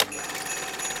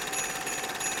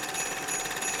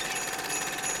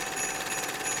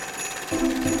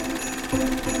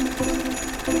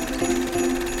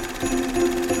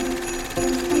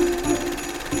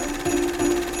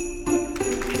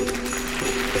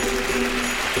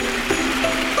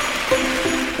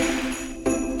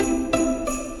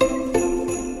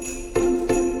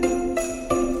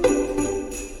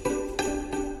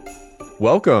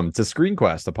Welcome to Screen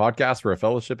Quest, a podcast where a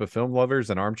fellowship of film lovers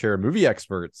and armchair movie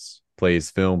experts plays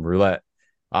film roulette.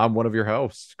 I'm one of your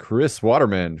hosts, Chris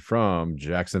Waterman from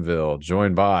Jacksonville,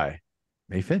 joined by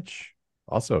May Finch,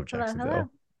 also of Hello, Jacksonville. hello.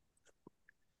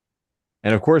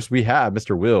 And of course, we have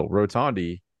Mr. Will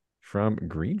Rotondi from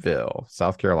Greenville,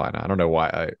 South Carolina. I don't know why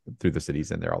I threw the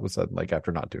cities in there all of a sudden, like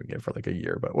after not doing it for like a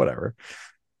year, but whatever.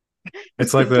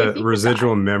 It's Just like in case the you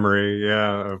residual forgot. memory,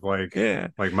 yeah, of Yeah.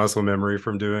 like muscle memory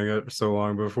from doing it so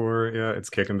long before. Yeah, it's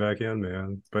kicking back in,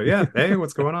 man. But yeah, hey,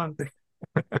 what's going on?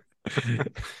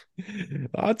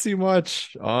 Not too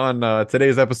much on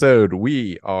today's episode.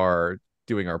 We are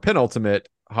doing our penultimate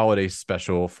holiday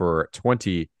special for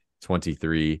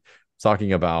 2023,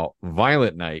 talking about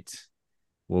Violent Night.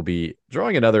 We'll be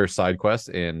drawing another side quest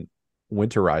and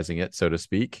winterizing it, so to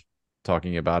speak,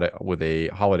 talking about it with a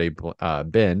holiday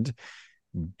bend.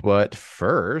 But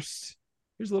first,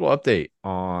 here's a little update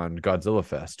on Godzilla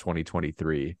Fest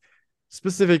 2023.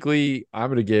 Specifically, I'm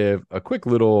going to give a quick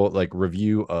little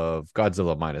review of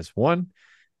Godzilla Minus One.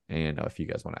 And if you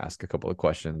guys want to ask a couple of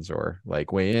questions or weigh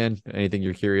in, anything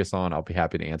you're curious on, I'll be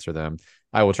happy to answer them.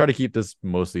 I will try to keep this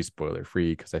mostly spoiler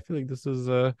free because I feel like this is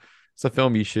it's a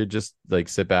film you should just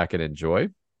sit back and enjoy.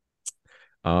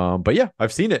 But yeah,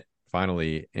 I've seen it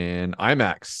finally in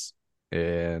IMAX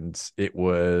and it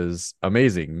was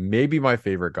amazing. Maybe my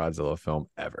favorite Godzilla film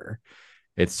ever.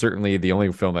 It's certainly the only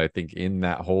film that I think in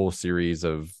that whole series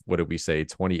of, what did we say,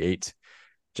 28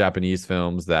 Japanese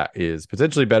films that is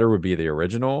potentially better would be the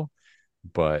original.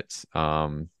 But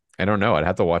I don't know. I'd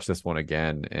have to watch this one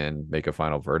again and make a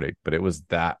final verdict. But it was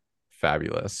that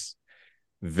fabulous.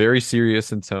 Very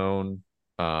serious in tone.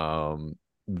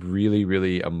 Really,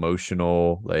 really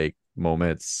emotional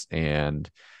moments and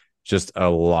just a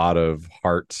lot of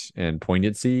heart and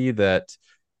poignancy that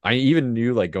I even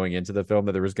knew going into the film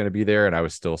that there was going to be there, and I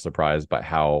was still surprised by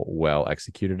how well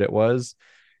executed it was.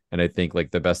 And I think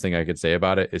the best thing I could say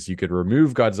about it is you could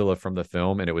remove Godzilla from the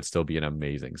film and it would still be an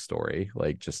amazing story.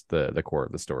 Just the core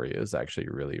of the story is actually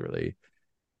really, really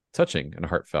touching and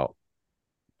heartfelt.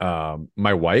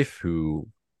 My wife, who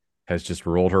has just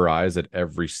rolled her eyes at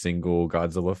every single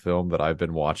Godzilla film that I've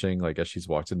been watching, as she's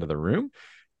walked into the room,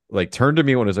 turned to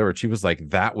me when it was over. She was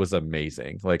like, "That was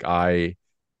amazing." I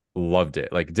loved it.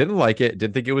 Didn't like it,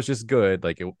 didn't think it was just good.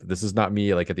 This is not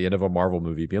me at the end of a Marvel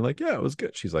movie being like, yeah, it was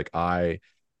good. She's like, I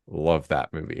love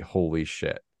that movie. Holy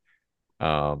shit.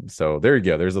 So there you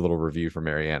go. There's a little review for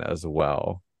Mariana as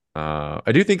well.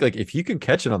 I do think if you can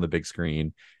catch it on the big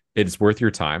screen, it's worth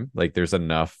your time. There's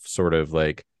enough sort of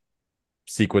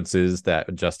sequences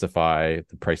that justify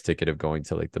the price ticket of going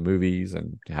to the movies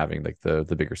and having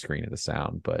the bigger screen and the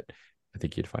sound. But I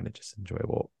think you'd find it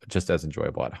just as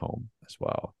enjoyable at home as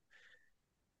well.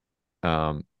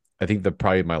 I think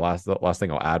probably my last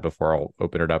thing I'll add before I'll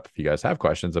open it up if you guys have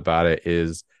questions about it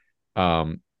is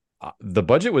the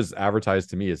budget was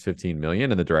advertised to me as 15 million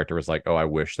and the director was like, "Oh, I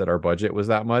wish that our budget was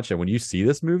that much." And when you see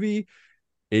this movie,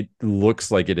 it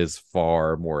looks like it is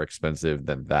far more expensive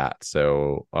than that.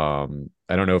 So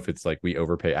I don't know if it's we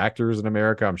overpay actors in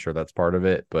America. I'm sure that's part of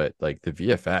it, but the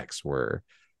VFX were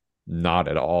not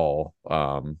at all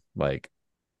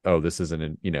oh, this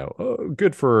isn't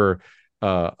good for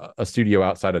a studio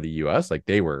outside of the US.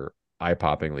 They were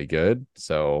eye-poppingly good.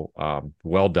 So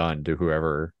well done to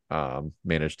whoever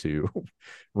managed to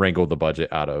wrangle the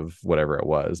budget out of whatever it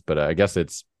was. But I guess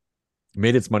it's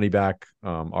made its money back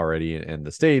already in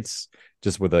the States,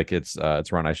 just with its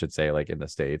run, I should say, in the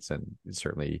States, and it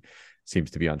certainly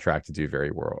seems to be on track to do very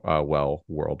well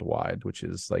worldwide, which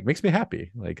is makes me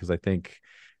happy, because I think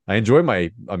I enjoy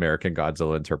my American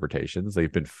Godzilla interpretations.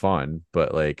 They've been fun,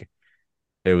 but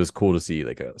it was cool to see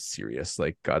a serious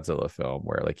Godzilla film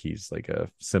where he's a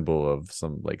symbol of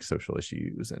some social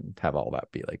issues and have all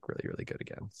that be really, really good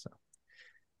again. So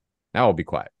now I'll be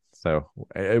quiet. So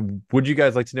would you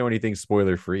guys like to know anything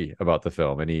spoiler free about the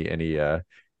film? Any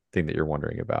thing that you're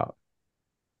wondering about?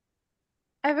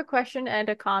 I have a question and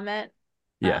a comment.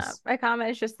 Yes. My comment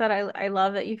is just that I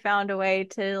love that you found a way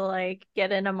to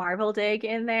get in a Marvel dig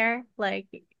in there.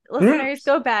 Listeners,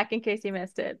 go back in case you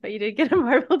missed it, but you did get a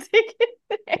Marvel dig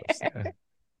in there.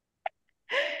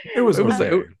 It was It was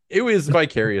okay. it was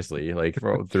vicariously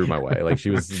through my way. She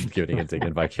was giving and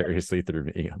taking vicariously through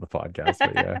me on the podcast.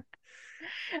 But yeah.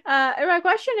 And my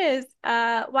question is,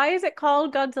 why is it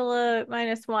called Godzilla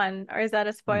Minus One? Or is that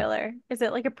a spoiler? Is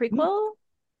it a prequel?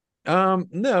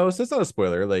 No, so it's not a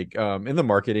spoiler. Like, in the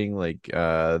marketing, like,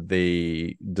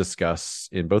 they discuss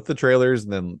in both the trailers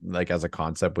and then like as a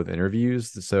concept with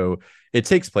interviews. So it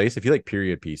takes place, if you like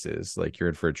period pieces, like you're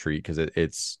in for a treat because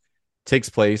it's takes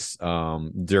place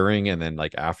during and then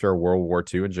like after World War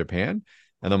II in Japan.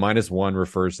 And the minus one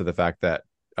refers to the fact that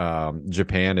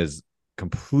Japan is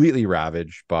completely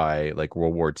ravaged by like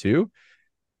World War II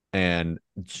and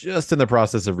just in the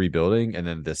process of rebuilding, and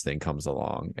then this thing comes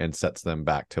along and sets them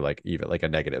back to like even like a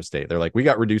negative state. They're like, we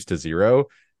got reduced to zero,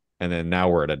 and then now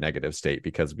we're at a negative state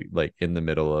because we like in the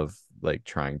middle of like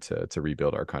trying to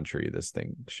rebuild our country, this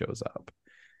thing shows up.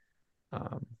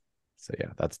 um so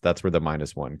yeah, that's where the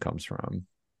minus one comes from.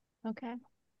 Okay.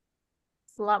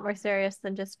 It's a lot more serious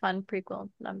than just fun prequel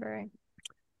numbering.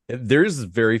 There's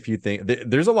very few things.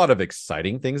 There's a lot of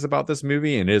exciting things about this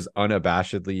movie, and it is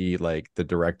unabashedly like the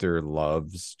director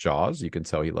loves Jaws. You can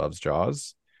tell he loves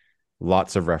Jaws.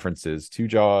 Lots of references to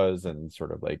Jaws, and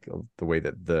sort of like the way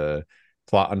that the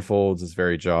plot unfolds is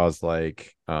very Jaws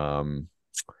like. But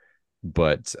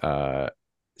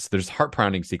so there's heart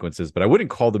pounding sequences, but I wouldn't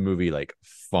call the movie like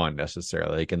fun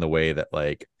necessarily, like in the way that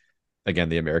like again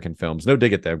the American films, no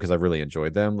dig at them because I've really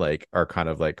enjoyed them, like are kind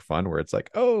of like fun where it's like,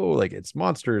 oh, like it's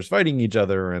monsters fighting each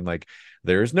other and like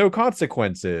there's no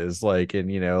consequences, like,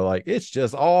 and like it's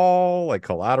just all like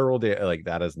collateral like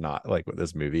that is not like with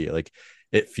this movie. Like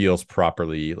it feels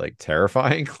properly like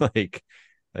terrifying. Like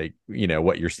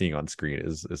what you're seeing on screen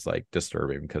is like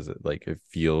disturbing because it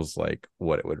feels like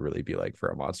what it would really be like for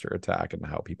a monster attack and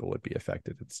how people would be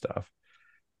affected and stuff.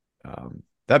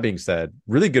 That being said,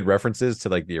 really good references to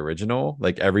like the original,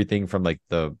 like everything from like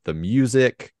the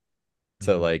music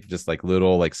to like just like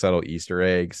little like subtle Easter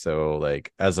eggs. So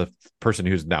like as a person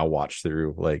who's now watched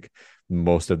through like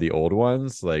most of the old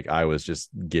ones, like I was just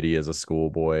giddy as a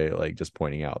schoolboy, like just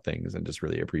pointing out things and just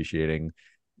really appreciating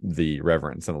the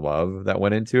reverence and love that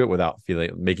went into it without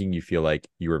making you feel like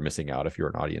you were missing out if you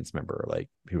were an audience member like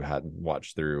who hadn't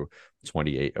watched through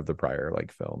 28 of the prior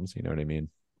like films. You know what I mean?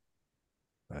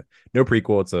 But no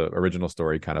prequel. It's a original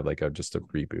story, kind of like just a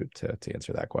reboot to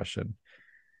answer that question.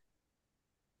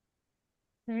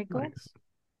 Very cool. Nice.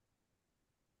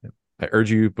 I urge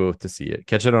you both to see it.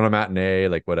 Catch it on a matinee,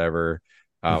 like whatever.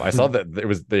 I saw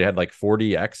that they had like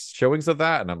 4DX showings of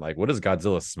that, and I'm like, what does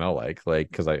Godzilla smell like? Like,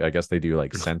 because I guess they do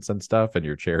like scents and stuff, and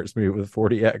your chairs move with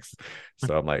 4DX.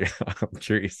 So I'm like, I'm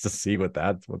curious to see what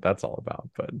that's all about.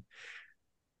 But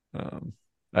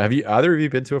have you either of you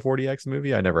been to a 4DX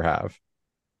movie? I never have.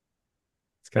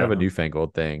 It's kind of a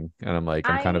newfangled thing, and I'm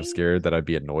kind of I scared that I'd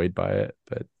be annoyed by it.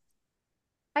 But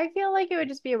I feel like it would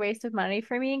just be a waste of money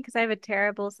for me because I have a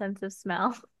terrible sense of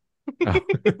smell. oh.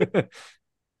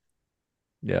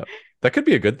 Yeah, that could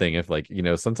be a good thing if like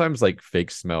sometimes like fake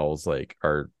smells like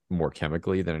are more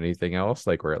chemically than anything else,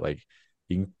 like where like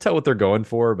you can tell what they're going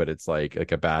for, but it's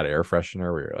like a bad air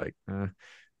freshener where you're like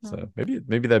so maybe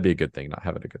that'd be a good thing, not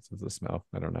having a good sense of smell.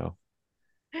 I don't know.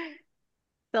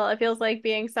 Still, it feels like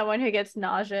being someone who gets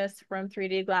nauseous from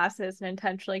 3D glasses and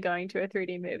intentionally going to a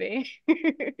 3D movie.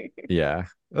 Yeah,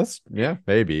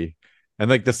 maybe. And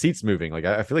like the seats moving, like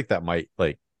I feel like that might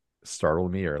like startle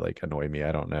me or like annoy me.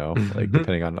 I don't know, like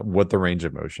depending on what the range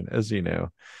of motion is. I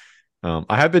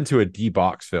have been to a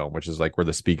D-box film, which is like where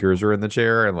the speakers are in the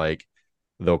chair and like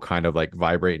they'll kind of like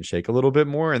vibrate and shake a little bit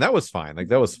more, and that was fine. Like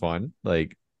that was fun.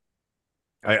 Like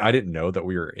I didn't know that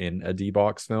we were in a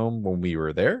D-box film when we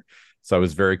were there. So I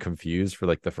was very confused for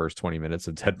like the first 20 minutes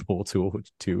of Deadpool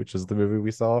 2, which is the movie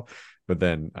we saw. But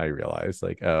then I realized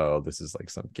like, oh, this is like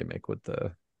some gimmick with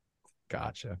the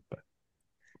gotcha. But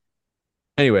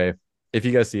anyway, if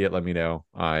you guys see it, let me know.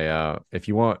 If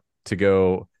you want to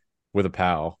go with a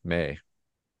pal, May,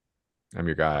 I'm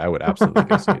your guy. I would absolutely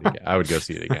go see it again. I would go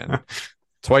see it again.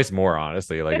 Twice more,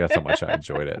 honestly. Like that's how much I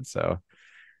enjoyed it. So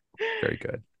very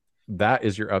good. That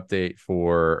is your update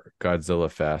for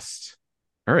Godzilla Fest.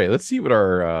 All right, let's see what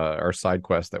our side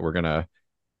quest that we're gonna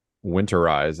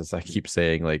winterize, as I keep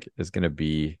saying, like is gonna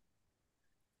be.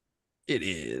 It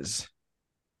is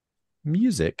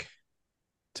music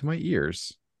to my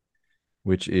ears,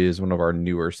 which is one of our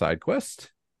newer side quests.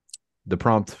 The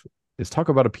prompt is talk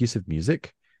about a piece of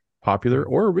music, popular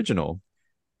or original,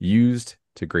 used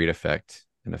to great effect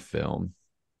in a film.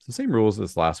 It's the same rules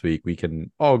as last week. We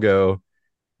can all go,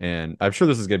 and I'm sure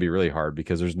this is going to be really hard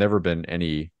because there's never been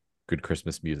any good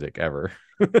Christmas music ever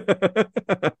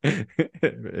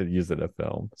used in a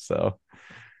film. So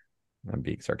I'm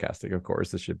being sarcastic, of course.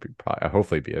 This should be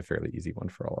hopefully be a fairly easy one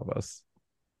for all of us.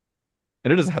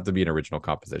 And it doesn't have to be an original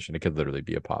composition. It could literally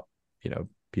be a pop,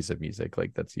 piece of music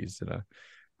like that's used in a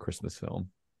Christmas film.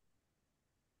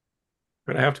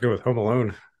 But I have to go with Home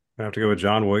Alone. I have to go with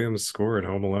John Williams' score at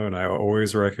Home Alone. I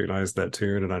always recognize that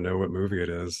tune and I know what movie it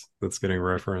is that's getting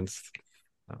referenced.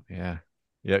 Oh yeah.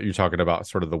 Yeah, you're talking about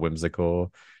sort of the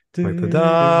whimsical. Like the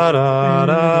da da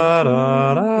da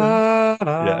da da da.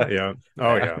 Yeah. Yeah.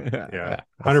 Oh Yeah. yeah. Yeah. Yeah,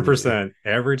 absolutely. 100%.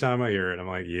 Every time I hear it, I'm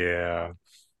like, yeah.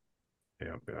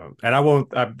 Yeah, yeah. And I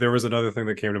won't. There was another thing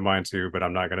that came to mind too, but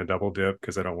I'm not going to double dip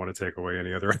because I don't want to take away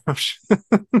any other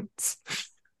options.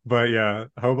 But yeah,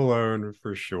 Home Alone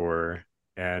for sure.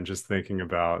 And just thinking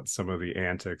about some of the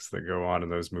antics that go on in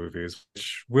those movies,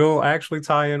 which will actually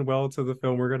tie in well to the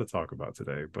film we're going to talk about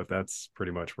today. But that's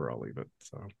pretty much where I'll leave it.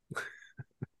 So,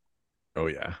 Oh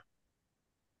yeah.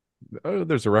 Oh,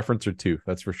 there's a reference or two,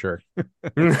 that's for sure.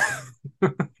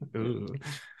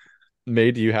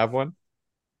 May, do you have one?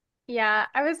 Yeah,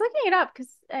 I was looking it up because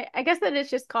I guess that it's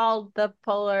just called the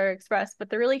Polar Express, but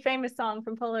the really famous song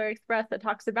from Polar Express that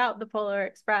talks about the Polar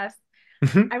Express.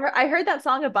 I heard that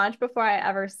song a bunch before I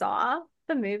ever saw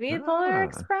the movie Polar Ah,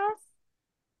 Express,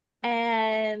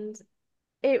 and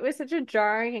it was such a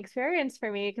jarring experience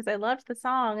for me because I loved the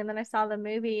song, and then I saw the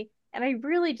movie, and I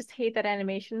really just hate that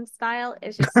animation style.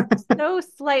 It's just so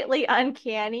slightly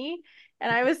uncanny,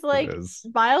 and I was it like is.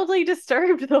 mildly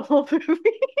disturbed the whole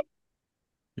movie.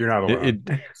 You're not It, alone.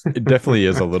 it definitely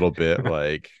is a little bit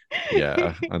like,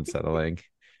 yeah, unsettling.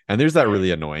 And there's that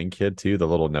really annoying kid too, the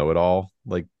little know-it-all.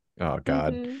 Like, oh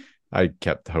God. hmm I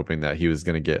kept hoping that he was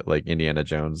gonna get like Indiana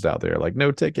Jones out there, like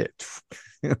no ticket.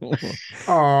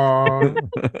 Aw,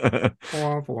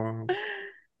 womp womp.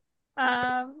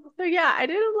 So yeah, I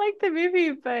didn't like the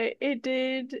movie, but it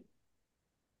did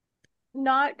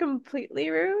not completely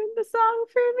ruin the song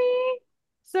for me.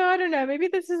 So I don't know, maybe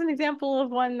this is an example of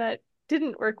one that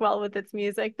didn't work well with its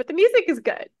music, but the music is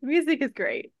good. The music is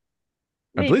great.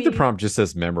 I believe the Maybe, prompt just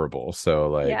says memorable, so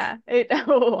like yeah, it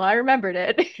oh, I remembered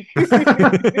it.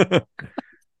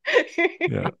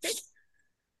 yeah.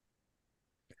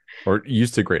 Or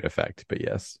used to great effect, but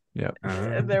yes. Yeah.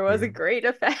 There was a Yeah. great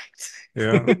effect.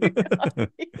 Yeah.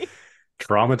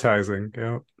 Traumatizing.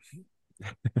 Yeah.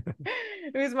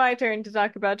 It was my turn to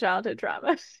talk about childhood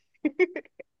trauma.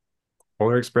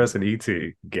 Polar Express and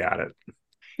ET. Got it.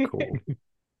 Cool.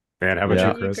 Man, how What about you,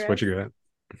 Yeah. about you, Chris? What Chris? you got?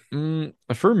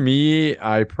 For me,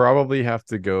 I probably have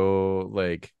to go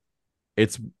like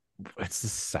it's it's the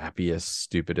sappiest,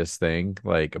 stupidest thing.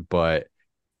 Like, but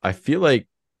I feel like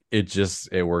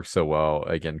it works so well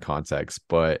again context.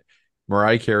 But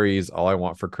Mariah Carey's "All I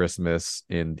Want for Christmas"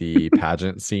 in the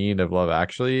pageant scene of Love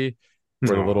Actually,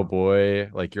 where the little Oh, boy,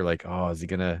 like you're like, oh, is he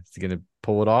gonna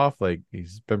pull it off? Like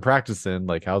he's been practicing.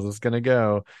 Like how's this gonna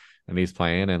go? And he's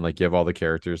playing, and like you have all the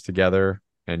characters together,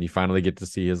 and you finally get to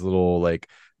see his little like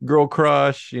girl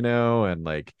crush, and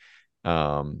like,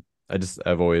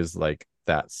 I've always like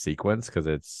that sequence because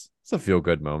it's a feel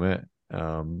good moment,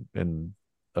 in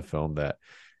a film that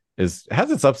is has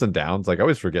its ups and downs. Like I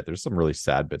always forget there's some really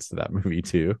sad bits to that movie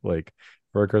too, like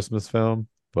for a Christmas film.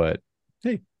 But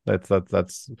hey,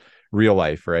 that's real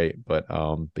life, right? But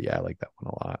yeah, I like that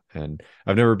one a lot. And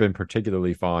I've never been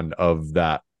particularly fond of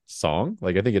that song.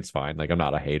 Like I think it's fine. Like I'm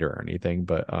not a hater or anything,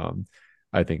 but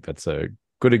I think that's a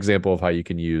good example of how you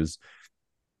can use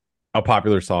a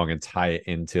popular song and tie it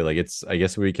into like it's I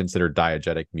guess we consider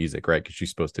diegetic music, right? Because she's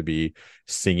supposed to be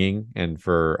singing. And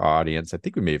for our audience, I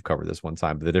think we may have covered this one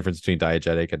time, but the difference between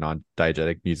diegetic and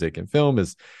non-diegetic music in film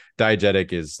is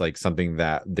diegetic is like something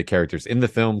that the characters in the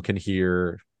film can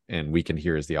hear and we can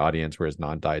hear as the audience, whereas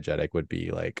non-diegetic would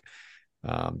be like,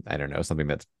 I don't know, something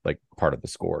that's like part of the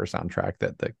score or soundtrack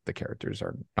that the characters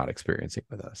are not experiencing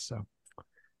with us. So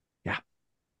yeah,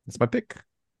 that's my pick.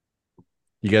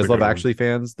 You it's guys a love good one. Actually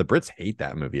fans? The Brits hate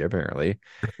that movie apparently.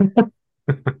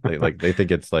 They think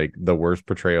it's like the worst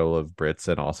portrayal of Brits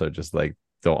and also just like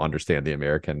don't understand the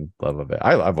American love of it.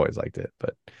 I've always liked it,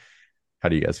 but how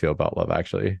do you guys feel about Love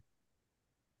Actually?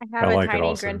 I I have a like it tiny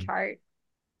also. Grinch heart.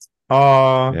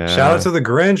 Oh, shout out Yeah, to the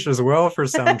Grinch as well for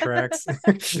soundtracks.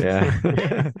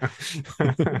 yeah.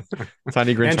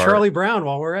 Tiny Grinch And Heart. Charlie Brown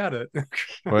while we're at it.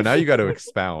 Well, now you got to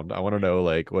expound. I want to know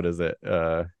like what is it?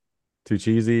 Too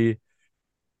cheesy?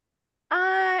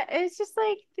 It's just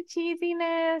like the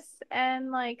cheesiness and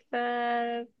like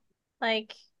the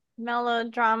like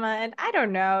melodrama, and I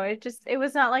don't know. It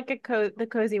was not like the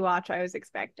cozy watch I was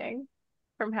expecting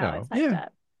from how No, it's hyped yeah.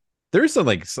 up. There's some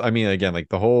like I mean again like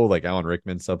the whole like Alan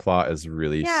Rickman subplot is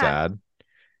really Yeah. sad.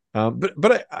 But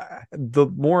the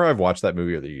more I've watched that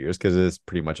movie over the years, because it's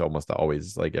pretty much almost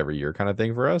always like every year kind of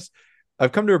thing for us,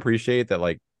 I've come to appreciate that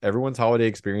like everyone's holiday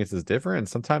experience is different. And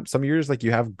sometimes some years like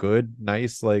you have good,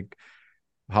 nice like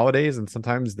holidays, and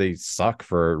sometimes they suck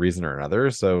for a reason or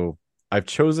another. So I've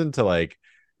chosen to like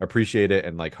appreciate it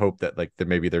and like hope that like that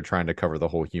maybe they're trying to cover the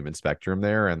whole human spectrum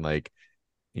there, and like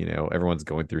everyone's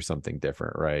going through something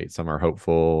different, right? Some are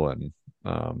hopeful and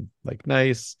like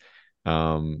nice,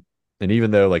 um and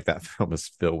even though like that film is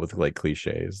filled with like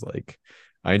cliches, like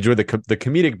I enjoy the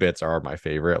comedic bits are my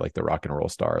favorite, like the rock and roll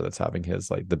star that's having his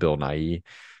like the Bill Nye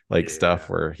like stuff Yeah.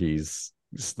 where he's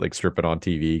just, like stripping on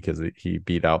TV because he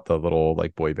beat out the little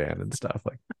like boy band and stuff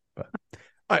like. But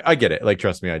I get it, like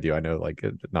trust me, I do. I know like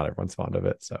not everyone's fond of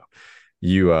it, so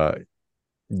you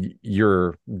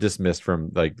you're dismissed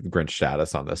from like Grinch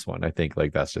status on this one. I think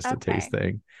like that's just a taste Okay.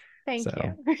 thing. Thank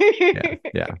So you.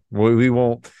 yeah. We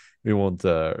won't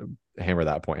hammer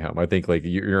that point home. I think like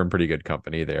you're in pretty good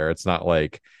company there. It's not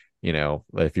like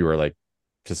if you were like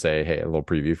to say, hey, a little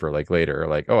preview for like later,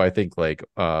 like, oh, I think like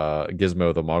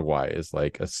Gizmo the Mogwai is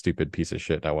like a stupid piece of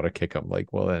shit and I want to kick him.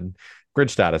 Like, well, then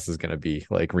Grinch status is going to be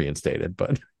like reinstated.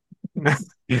 But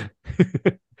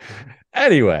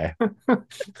anyway,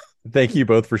 thank you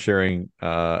both for sharing.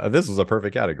 This was a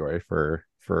perfect category to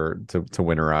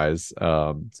winterize.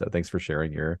 So thanks for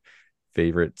sharing your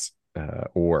favorite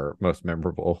or most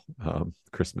memorable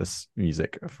Christmas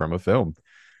music from a film.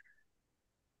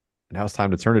 Now it's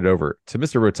time to turn it over to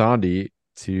Mr. Rotondi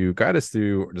to guide us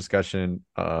through a discussion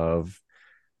of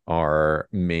our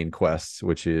main quest,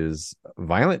 which is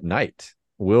Violent Night,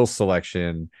 Will's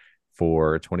selection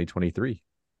for 2023.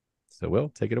 So, Will,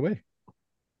 take it away.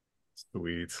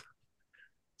 Sweet.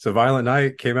 So Violent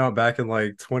Night came out back in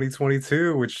like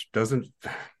 2022, which doesn't,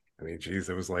 I mean, geez,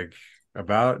 it was like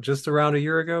about just around a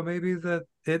year ago, maybe that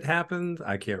it happened.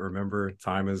 I can't remember.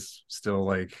 Time is still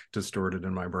like distorted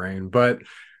in my brain, but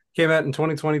came out in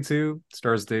 2022,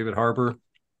 stars David Harbour,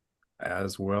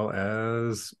 as well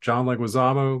as John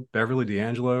Leguizamo, Beverly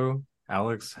D'Angelo,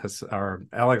 Alex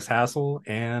Hassel,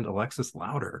 and Alexis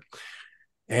Louder.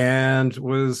 And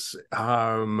was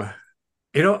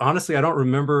honestly, I don't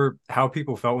remember how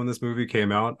people felt when this movie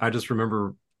came out. I just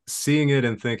remember seeing it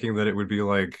and thinking that it would be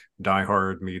like Die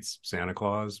Hard meets Santa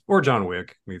Claus or John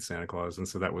Wick meets Santa Claus. And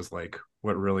so that was like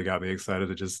what really got me excited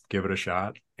to just give it a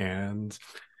shot and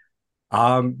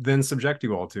then subject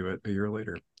you all to it a year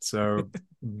later. So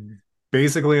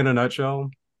basically, in a nutshell,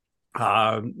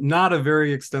 not a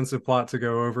very extensive plot to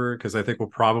go over because I think we'll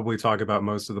probably talk about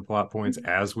most of the plot points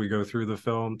as we go through the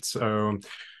film. So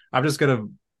I'm just going to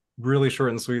really short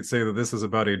and sweet say that this is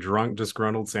about a drunk,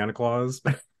 disgruntled Santa Claus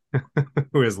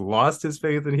who has lost his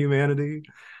faith in humanity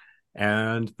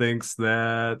and thinks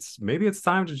that maybe it's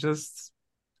time to just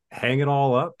hang it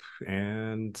all up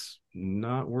and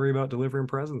not worry about delivering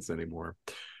presents anymore.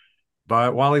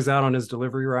 But while he's out on his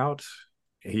delivery route,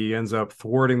 he ends up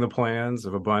thwarting the plans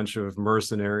of a bunch of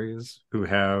mercenaries who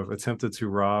have attempted to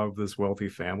rob this wealthy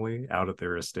family out at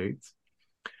their estate.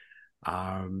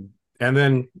 And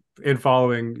then, in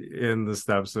following in the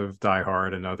steps of Die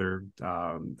Hard and other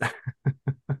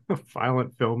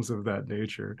violent films of that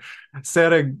nature,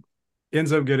 Santa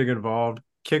ends up getting involved,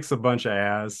 kicks a bunch of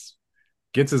ass,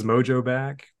 gets his mojo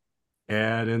back,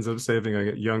 and ends up saving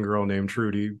a young girl named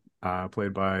Trudy,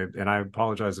 played by, and I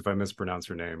apologize if I mispronounce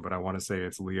her name, but I want to say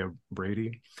it's Leah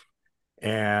Brady,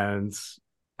 and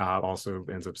also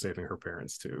ends up saving her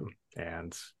parents too.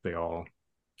 And they all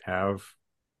have,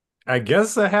 I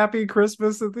guess, a happy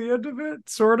Christmas at the end of it,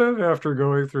 sort of, after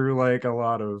going through like a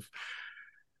lot of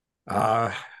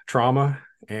trauma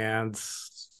and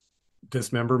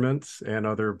dismemberment and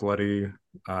other bloody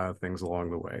things along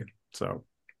the way. So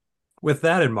with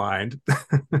that in mind,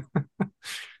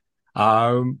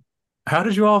 um, how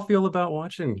did you all feel about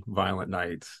watching Violent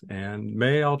Night? And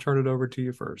May, I'll turn it over to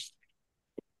you first.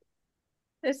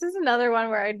 This is another one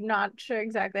where I'm not sure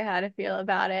exactly how to feel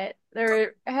about it. I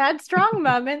had strong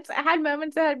moments. I had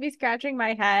moments that had me scratching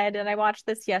my head, and I watched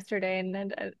this yesterday,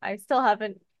 and I still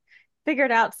haven't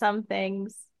figured out some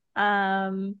things.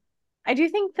 I do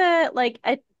think that like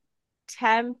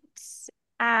attempt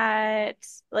at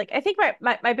like I think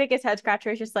my biggest head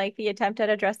scratcher is just like the attempt at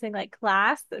addressing like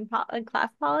class and class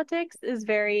politics is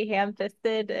very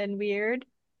ham-fisted and weird.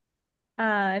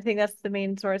 I think that's the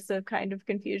main source of kind of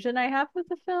confusion I have with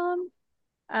the film.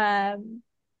 Um,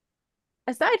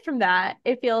 Aside from that,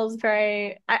 it feels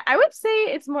very, I would say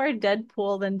it's more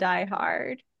Deadpool than Die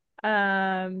Hard.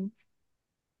 Um,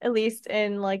 at least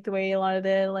in like the way a lot of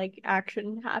the like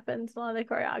action happens, a lot of the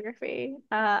choreography.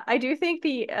 I do think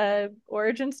the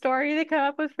origin story they come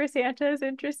up with for Santa is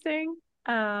interesting.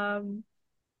 Um,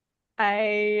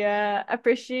 I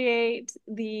appreciate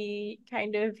the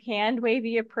kind of hand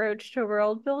wavy approach to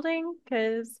world building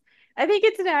because I think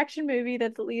it's an action movie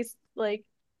that's at least like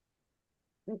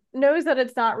knows that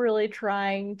it's not really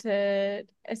trying to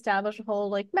establish a whole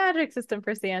like magic system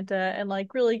for Santa and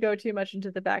like really go too much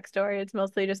into the backstory. It's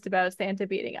mostly just about Santa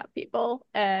beating up people.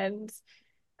 And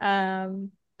I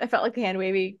felt like the hand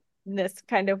waviness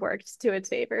kind of worked to its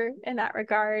favor in that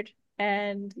regard.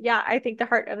 And yeah, I think the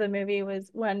heart of the movie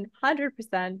was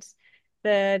 100%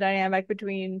 the dynamic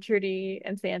between Trudy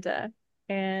and Santa.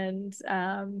 And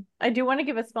I do want to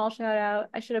give a small shout out.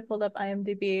 I should have pulled up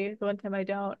IMDb the one time I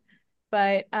don't.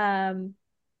 But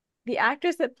the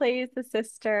actress that plays the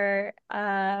sister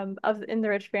of in the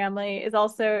Rich Family is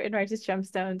also in Righteous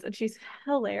Gemstones, and she's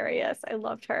hilarious. I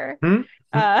loved her. Hmm?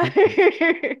 Uh,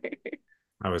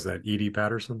 How was that? Edie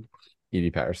Patterson?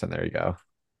 Edie Patterson, there you go.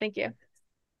 thank you.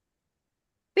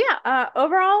 So yeah,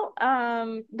 overall,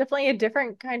 definitely a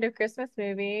different kind of Christmas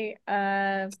movie.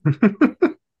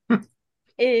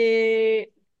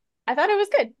 It, I thought it was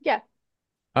good. Yeah.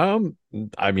 Um,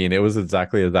 I mean, it was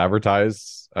exactly as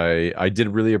advertised. I did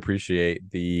really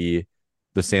appreciate the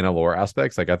Santa lore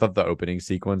aspects. Like I thought the opening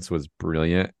sequence was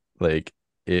brilliant. Like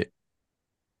it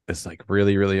it's like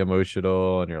really, really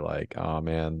emotional, and you're like, oh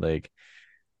man, like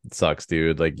it sucks,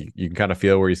 dude. Like you can kind of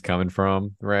feel where he's coming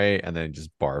from, right? And then he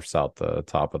just barfs out the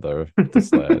top of the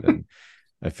sled. And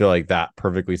I feel like that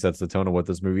perfectly sets the tone of what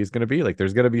this movie is gonna be. Like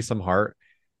there's gonna be some heart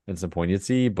and some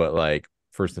poignancy, but like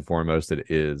first and foremost, it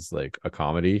is like a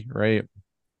comedy, right?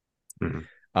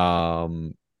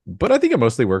 Mhm. But I think it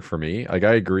mostly worked for me. Like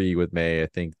I agree with May. I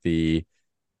think the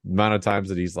amount of times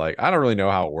that he's like, I don't really know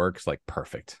how it works, like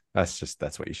perfect. That's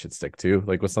what you should stick to.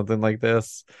 Like with something like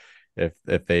this.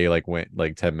 If they like went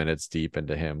like 10 minutes deep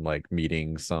into him like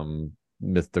meeting some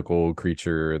mythical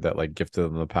creature that like gifted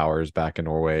them the powers back in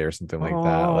Norway or something like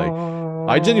that. Like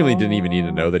I genuinely didn't even need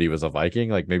to know that he was a Viking.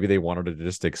 Like maybe they wanted to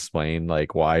just explain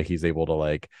like why he's able to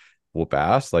like whoop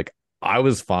ass. Like I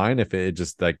was fine if it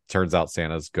just like turns out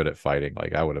Santa's good at fighting.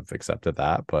 Like I would have accepted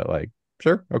that, but like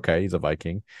sure, okay, he's a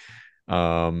Viking.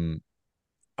 Um,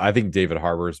 I think David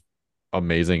Harbour's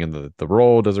amazing in the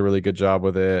role, does a really good job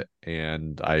with it.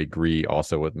 And I agree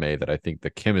also with May that I think the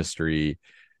chemistry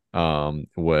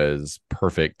was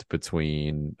perfect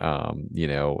between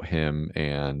him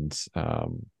and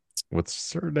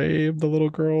what's her name? The little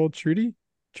girl, Trudy?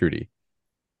 Trudy.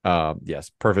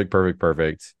 Yes, perfect, perfect,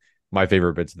 perfect. My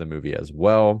favorite bits of the movie as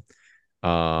well.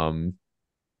 Um,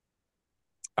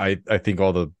 I think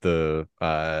all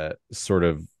the sort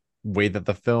of way that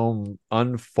the film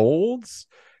unfolds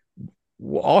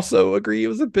also agree it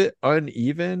was a bit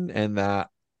uneven, and that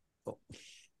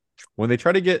when they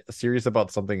try to get serious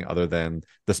about something other than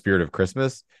the spirit of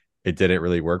Christmas, it didn't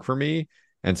really work for me.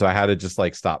 And so I had to just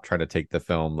like stop trying to take the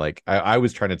film. Like I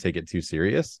was trying to take it too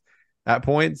serious at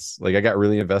points. Like I got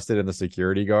really invested in the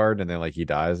security guard, and then like he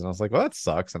dies, and I was like, well, that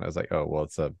sucks. And I was like, oh well,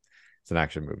 it's an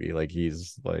action movie. Like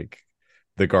he's like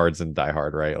the guards in Die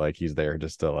Hard, right? Like he's there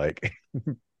just to like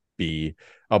be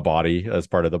a body as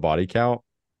part of the body count.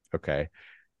 Okay.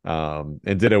 And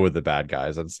ditto with the bad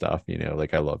guys and stuff,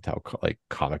 like I loved how like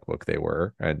comic book they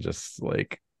were, and just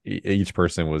like each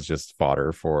person was just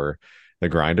fodder for the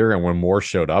grinder. And when more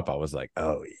showed up, I was like,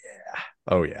 oh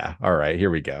yeah, all right,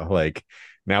 here we go. Like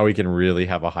now we can really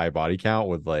have a high body count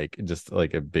with like just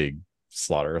like a big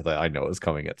slaughter that I know is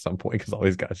coming at some point because all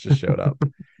these guys just showed up.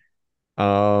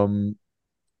 um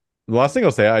the last thing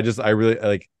I'll say, I really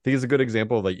like think it's a good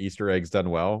example of like Easter eggs done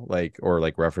well, like or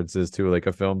like references to like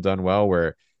a film done well,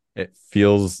 where it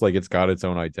feels like it's got its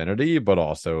own identity, but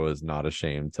also is not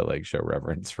ashamed to like show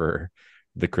reverence for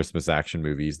the Christmas action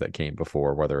movies that came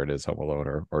before, whether it is Home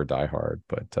Alone or Die Hard.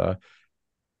 But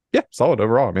yeah, solid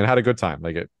overall. I mean, I had a good time.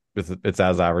 Like it's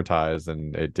as advertised,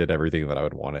 and it did everything that I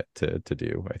would want it to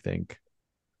do, I think.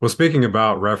 Well, speaking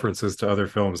about references to other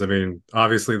films, I mean,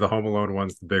 obviously the Home Alone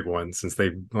one's the big one since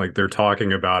they're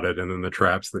talking about it, and then the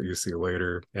traps that you see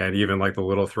later, and even like the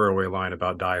little throwaway line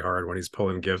about Die Hard when he's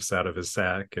pulling gifts out of his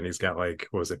sack, and he's got like,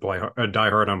 what was it, Die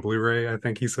Hard on Blu-ray, I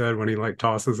think he said when he like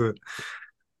tosses it.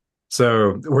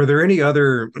 So, were there any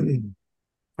other,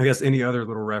 I guess, any other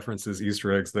little references,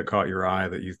 Easter eggs that caught your eye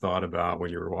that you thought about when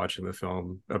you were watching the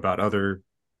film about other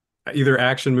either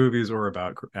action movies or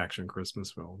about action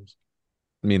Christmas films?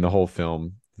 I mean, the whole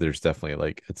film, there's definitely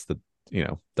like it's the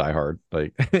Die Hard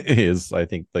like is I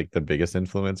think like the biggest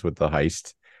influence with the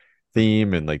heist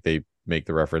theme, and like they make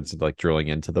the reference to like drilling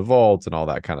into the vault and all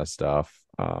that kind of stuff.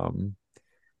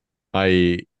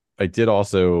 I I did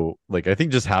also like I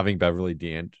think just having Beverly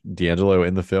D'Angelo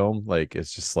in the film like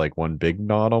it's just like one big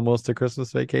nod almost to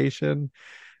Christmas Vacation.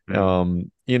 Mm.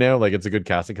 Like it's a good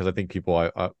casting because I think people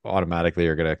automatically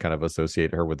are gonna kind of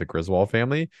associate her with the Griswold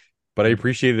family. But I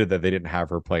appreciated that they didn't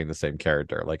have her playing the same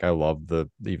character. Like I love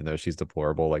even though she's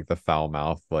deplorable, like the foul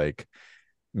mouth, like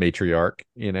matriarch,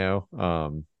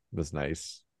 was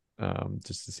nice.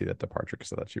 Just to see that departure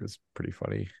because I thought she was pretty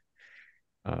funny.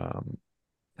 Um,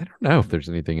 I don't know if there's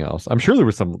anything else. I'm sure there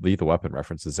was some Lethal Weapon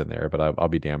references in there, but I'll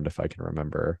be damned if I can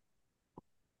remember.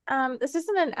 This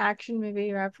isn't an action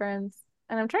movie reference,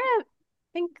 and I'm trying to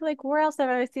think like where else have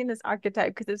I seen this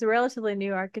archetype because it's a relatively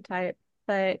new archetype,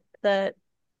 but the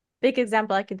big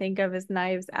example I can think of is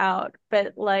Knives Out,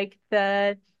 but like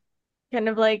the kind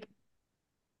of like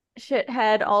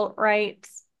shithead alt-right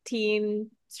teen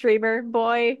streamer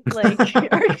boy like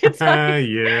archetype.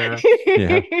 Yeah.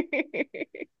 Yeah.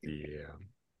 Yeah.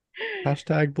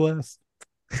 Hashtag blessed.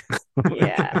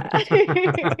 Yeah.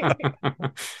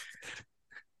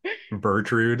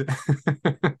 Bertrude.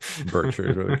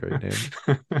 Bertrude, what a great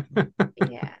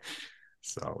name. Yeah.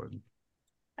 Solid.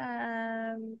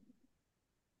 Um,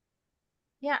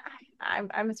 yeah,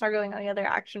 I'm struggling on the other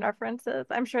action references.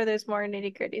 I'm sure there's more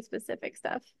nitty-gritty specific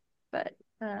stuff, but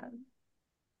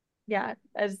yeah,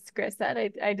 as Chris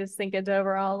said, I just think it's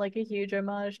overall like a huge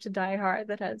homage to Die Hard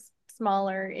that has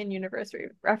smaller in-universe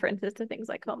references to things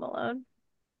like Home Alone.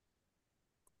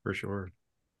 For sure.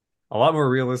 A lot more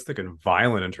realistic and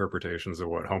violent interpretations of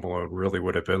what Home Alone really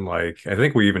would have been like. I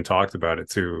think we even talked about it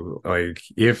too. Like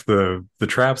if the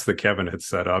traps that Kevin had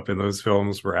set up in those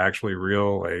films were actually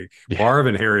real, like Yeah. Marv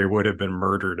and Harry would have been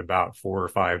murdered about 4 or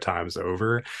 5 times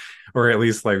over, or at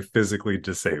least like physically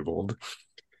disabled.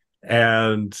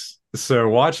 And so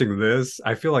watching this,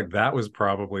 I feel like that was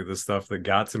probably the stuff that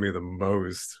got to me the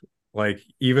most. Like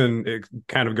even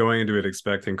kind of going into it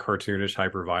expecting cartoonish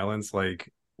hyper violence,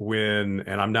 like when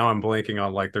and I'm blanking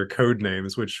on like their code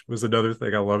names, which was another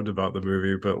thing I loved about the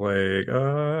movie, but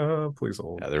like please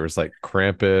hold. Yeah, there was like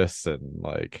Krampus and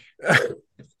like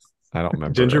I don't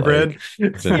remember Gingerbread. like Yeah.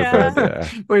 gingerbread. Yeah.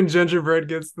 When Gingerbread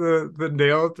gets the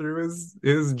nail through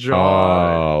his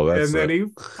jaw, Oh, that's and then a he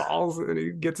falls and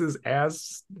he gets his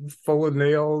ass full of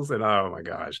nails, and oh my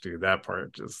gosh, dude, that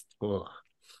part just ugh.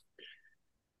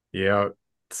 Yeah.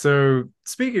 So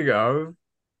speaking of,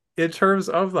 in terms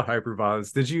of the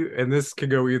hyperviolence, did you, and this could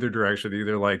go either direction,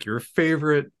 either like your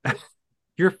favorite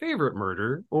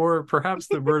murder, or perhaps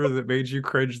the murder that made you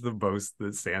cringe the most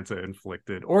that Santa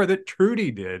inflicted, or that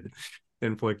Trudy did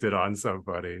inflicted on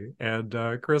somebody. And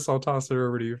Chris, I'll toss it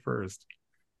over to you first.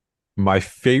 my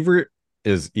favorite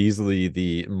is easily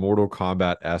the Mortal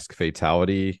Kombat-esque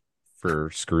fatality for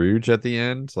Scrooge at the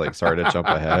end. Like, sorry to jump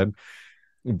ahead,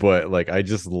 but like I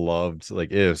just loved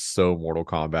like it is so Mortal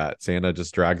Kombat. Santa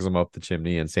just drags him up the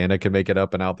chimney, and Santa can make it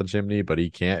up and out the chimney, but he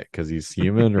can't because he's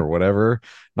human or whatever,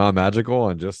 not magical,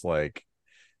 and just like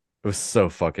it was so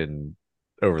fucking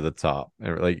over the top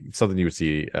and like something you would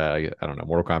see. I don't know,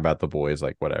 Mortal Kombat, the boys,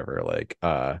 like whatever. Like,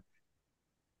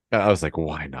 I was like,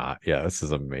 why not? Yeah, this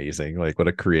is amazing. Like, what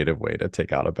a creative way to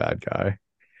take out a bad guy.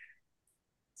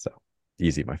 So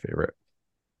easy, my favorite.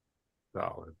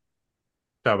 Solid.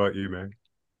 How about you, man?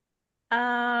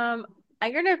 I'm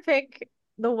gonna pick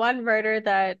the one murder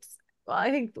that, well,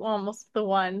 I think almost the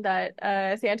one that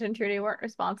Santa and Trudy weren't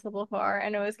responsible for,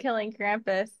 and it was killing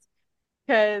Krampus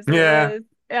because it Yeah.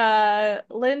 was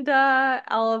Linda,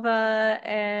 Alva,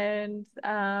 and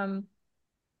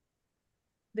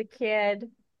the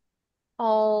kid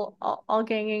all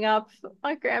ganging up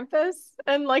on Krampus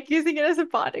and like using it as a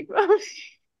bonding moment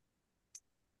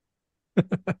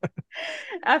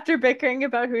after bickering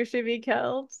about who should be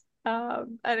killed.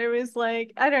 And it was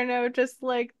like, I don't know, just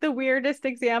like the weirdest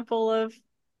example of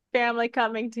family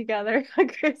coming together on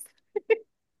Christmas,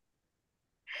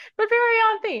 but very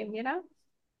on theme, you know?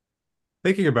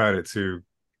 Thinking about it too,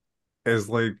 as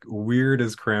like weird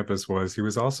as Krampus was, he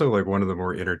was also like one of the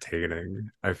more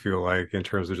entertaining, I feel like, in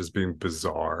terms of just being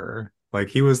bizarre. Like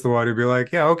he was the one who'd be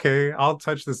like, yeah, okay, I'll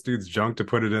touch this dude's junk to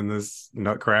put it in this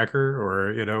nutcracker,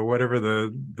 or whatever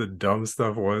the dumb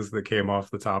stuff was that came off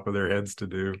the top of their heads to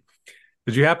do.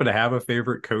 Did you happen to have a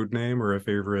favorite code name or a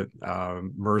favorite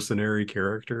mercenary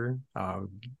character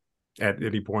at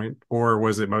any point? Or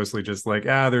was it mostly just like,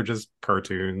 they're just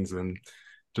cartoons and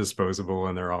disposable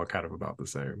and they're all kind of about the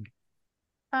same?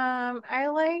 I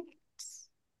liked,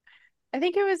 I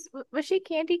think it was she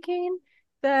Candy Cane?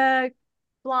 The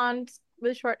blonde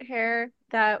with short hair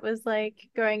that was like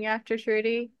going after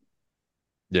Trudy.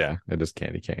 Yeah, it is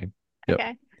Candy Cane. Yep.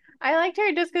 Okay. I liked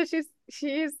her just because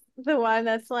she's the one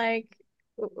that's like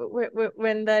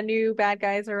when the new bad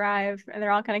guys arrive and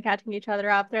they're all kind of catching each other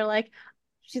up, they're like,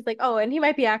 she's like, oh, and he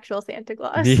might be actual Santa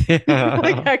Claus, like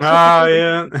Yeah. actual Oh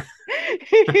Santa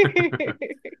yeah. Claus.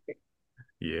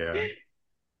 Yeah.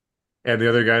 And the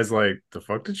other guy's like, the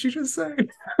fuck did she just say?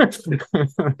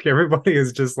 Like everybody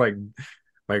is just like,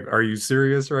 are you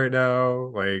serious right now?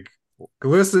 Like,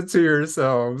 listen to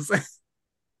yourselves.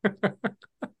 I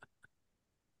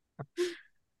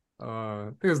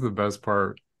think it was the best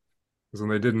part was when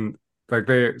they didn't like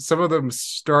they some of them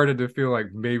started to feel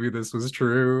like maybe this was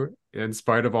true in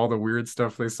spite of all the weird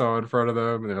stuff they saw in front of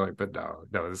them, and they're like, but no,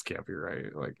 no, this can't be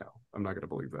right. Like, no, I'm not gonna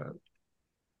believe that.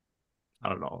 I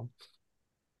don't know.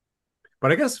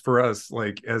 But I guess for us,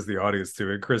 like as the audience too,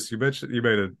 and Chris, you made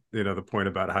a the point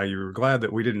about how you were glad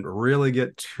that we didn't really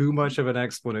get too much of an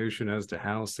explanation as to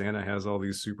how Santa has all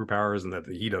these superpowers and that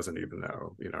he doesn't even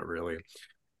know, really.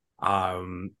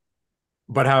 Um,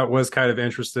 but how it was kind of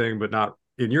interesting, but not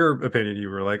in your opinion, you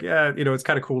were like, yeah, it's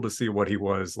kind of cool to see what he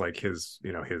was like his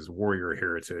warrior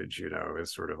heritage,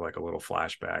 is sort of like a little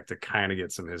flashback to kind of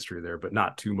get some history there, but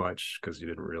not too much because you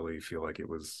didn't really feel like it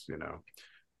was,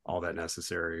 all that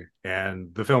necessary.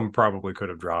 And the film probably could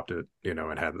have dropped it,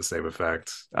 and had the same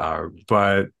effect.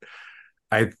 But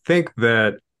I think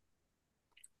that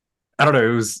I don't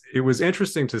know. It was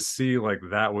interesting to see like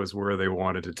that was where they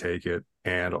wanted to take it,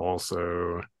 and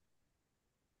also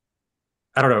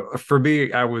I don't know. For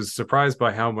me, I was surprised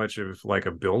by how much of like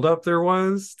a buildup there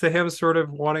was to him sort of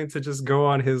wanting to just go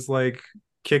on his like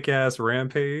kick-ass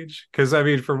rampage. Because I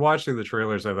mean, from watching the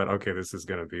trailers, I thought, okay, this is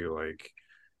going to be like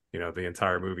the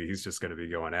entire movie he's just going to be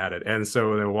going at it. And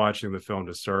so then watching the film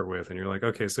to start with, and you're like,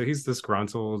 okay, so he's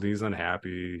disgruntled, he's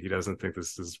unhappy, he doesn't think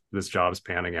this job's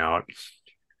panning out,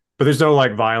 but there's no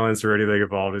like violence or anything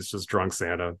involved. It's just drunk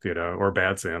Santa, or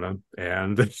bad Santa.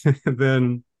 And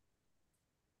then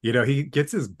he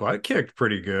gets his butt kicked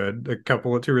pretty good a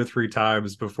couple of 2 or 3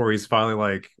 times before he's finally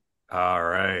like, all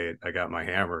right, I got my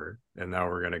hammer and now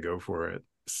we're going to go for it.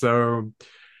 So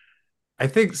I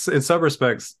think in some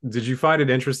respects, did you find it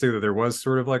interesting that there was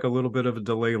sort of like a little bit of a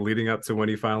delay leading up to when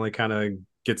he finally kind of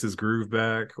gets his groove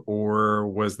back? Or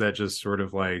was that just sort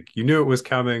of like, you knew it was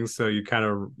coming, so you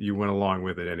went along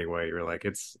with it anyway? You're like,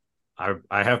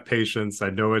 I have patience.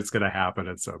 I know it's going to happen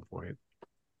at some point.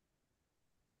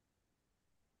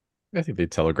 I think they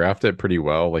telegraphed it pretty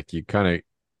well. Like you kind of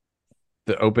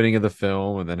the opening of the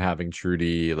film and then having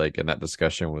Trudy like in that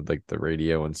discussion with like the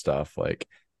radio and stuff. Like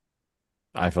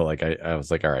I feel like I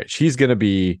was like, all right, she's gonna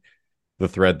be the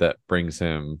thread that brings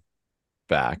him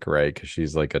back, right? Because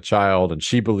she's like a child and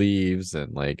she believes,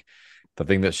 and like the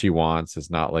thing that she wants is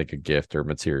not like a gift or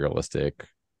materialistic.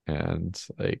 And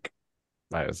like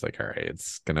I was like, all right,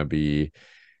 it's gonna be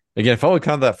again, it felt like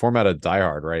kind of that format of Die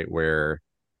Hard, right? Where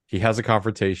he has a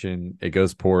confrontation, it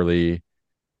goes poorly.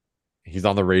 He's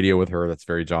on the radio with her. That's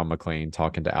very John McClane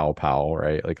talking to Al Powell,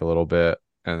 right? Like a little bit.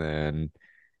 And then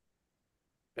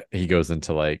he goes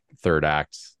into like third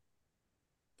act,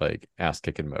 like ass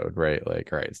kicking mode, right?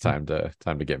 Like, all right, it's time to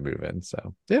get moving.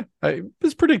 So yeah,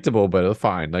 it's predictable, but it's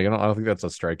fine. Like, I don't think that's a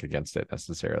strike against it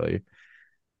necessarily.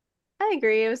 I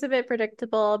agree. It was a bit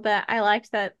predictable, but I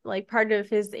liked that like part of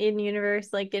his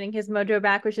in-universe, like getting his mojo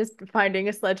back was just finding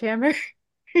a sledgehammer.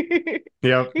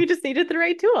 Yep. He just needed the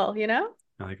right tool, you know?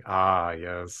 Like,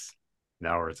 yes.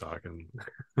 Now we're talking.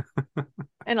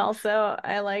 And also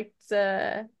I liked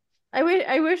I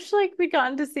wish like we'd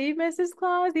gotten to see Mrs.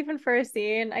 Claus even for a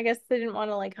scene. I guess they didn't want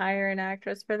to like hire an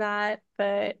actress for that,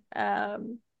 but I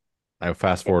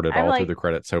fast forwarded I'm all through like, the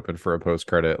credits, hoping for a post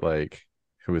credit. Like,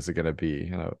 who is it going to be?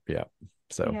 Yeah.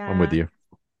 So I'm with yeah. you.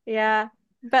 Yeah.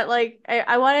 But like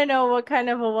I want to know what kind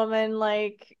of a woman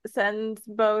like sends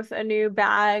both a new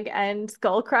bag and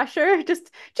skull crusher just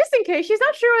in case she's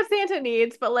not sure what Santa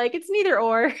needs, but like it's neither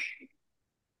or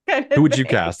kind Who of would you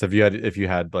thing. cast if you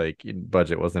had like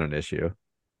budget wasn't an issue?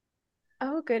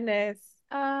 Oh goodness.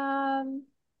 Mm,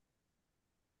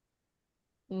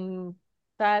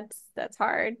 that's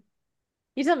hard.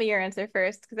 You tell me your answer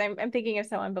first because I'm thinking of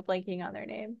someone but blanking on their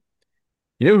name.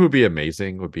 You know who'd be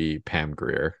amazing would be Pam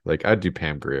Grier. Like I'd do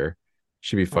Pam Grier.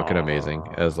 She'd be fucking amazing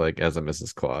as Oh, like as a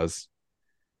Mrs. Claus.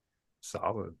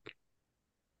 solid.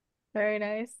 Very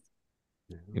nice.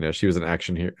 She was an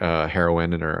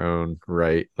heroine in her own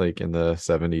right, like in the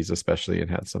 70s, especially, and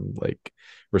had some like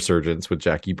resurgence with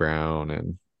Jackie Brown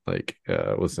and like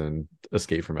was in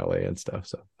Escape from LA and stuff.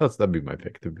 So that'd be my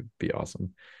pick. That'd be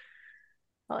awesome.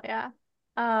 Well, yeah.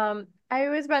 I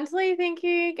was mentally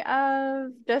thinking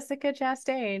of Jessica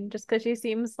Chastain just because she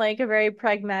seems like a very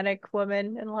pragmatic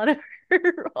woman in a lot of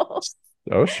her roles.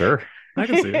 Oh, sure. I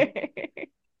can see it.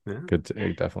 Yeah, Good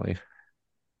definitely.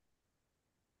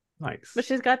 But nice.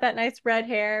 she's got that nice red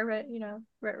hair,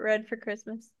 red for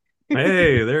Christmas.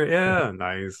 Hey, there. Yeah,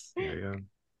 nice. Yeah, yeah.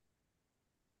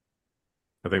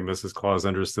 I think Mrs. Claus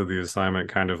understood the assignment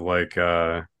kind of like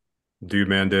Dude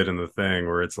Man did in The Thing,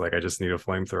 where it's like, I just need a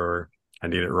flamethrower. I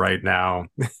need it right now.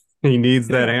 He needs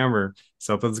that Yeah. hammer.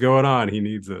 Something's going on. He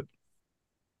needs it.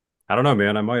 I don't know,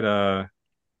 man. I might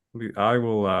I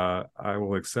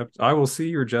will accept I will see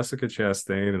your Jessica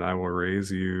Chastain and I will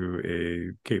raise you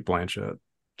a Kate Blanchett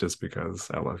just because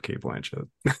I love Kate Blanchett.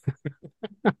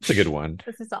 It's a good one.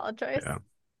 That's a solid choice. Yeah.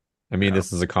 I mean, Yeah.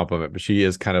 this is a compliment, but she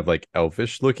is kind of like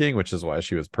elfish looking, which is why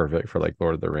she was perfect for like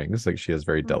Lord of the Rings. Like she has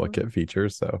very Mhm. delicate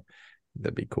features, so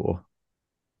that'd be cool.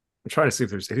 I'm trying to see if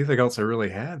there's anything else I really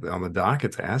had on the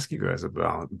docket to ask you guys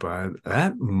about, but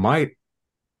that might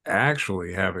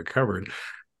actually have it covered.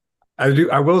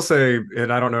 I will say,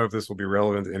 and I don't know if this will be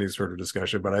relevant to any sort of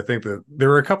discussion, but I think that there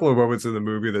were a couple of moments in the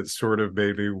movie that sort of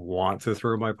made me want to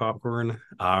throw my popcorn.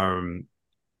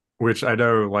 Which I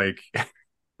know, like,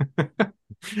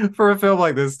 for a film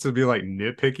like this to be like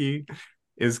nitpicky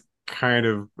is kind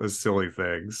of a silly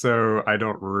thing. So I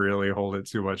don't really hold it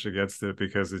too much against it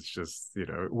because it's just,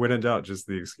 when in doubt, just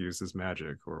the excuse is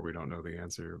magic or we don't know the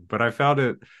answer. But I found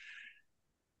it,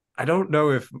 I don't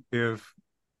know if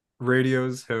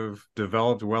radios have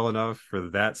developed well enough for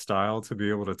that style to be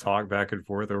able to talk back and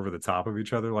forth over the top of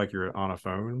each other like you're on a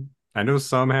phone. I know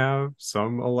some have,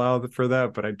 some allow for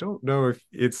that, but I don't know if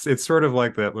it's sort of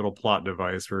like that little plot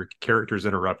device where characters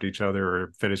interrupt each other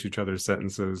or finish each other's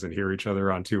sentences and hear each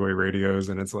other on two-way radios,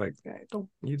 and it's like, don't.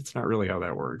 It's not really how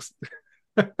that works,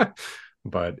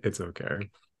 but it's okay.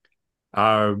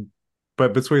 Um,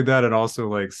 but between that and also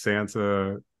like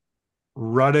Santa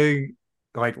running,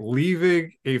 like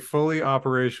leaving a fully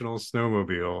operational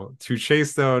snowmobile to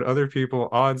chase down other people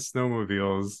on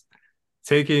snowmobiles,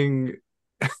 taking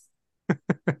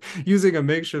using a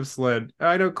makeshift sled.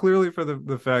 I know clearly for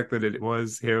the fact that it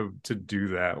was him to do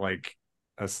that, like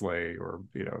a sleigh or,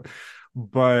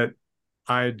 but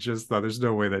I just thought there's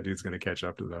no way that dude's going to catch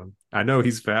up to them. I know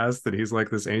he's fast and he's like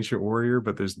this ancient warrior,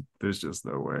 but there's just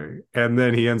no way. And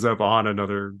then he ends up on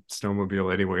another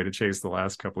snowmobile anyway to chase the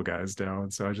last couple guys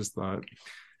down. So I just thought,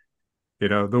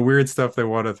 the weird stuff they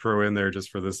want to throw in there just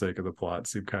for the sake of the plot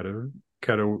seemed kind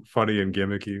of funny and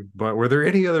gimmicky. But were there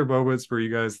any other moments where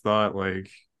you guys thought like,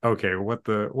 okay,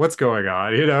 what's going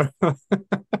on?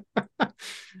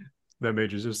 That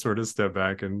made you just sort of step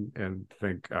back and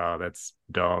think, oh, that's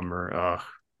dumb or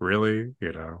really?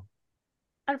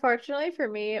 Unfortunately for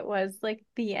me, it was like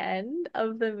the end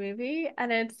of the movie,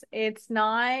 and it's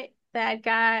not that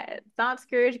guy, it's not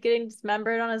Scrooge getting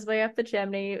dismembered on his way up the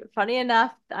chimney. Funny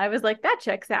enough, I was like, that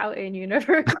checks out in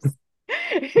universe.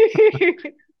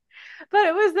 But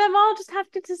it was them all just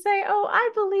having to say, "Oh,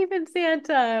 I believe in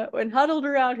Santa," when huddled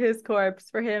around his corpse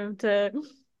for him to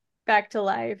back to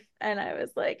life. And I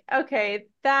was like, okay,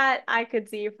 that I could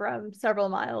see from several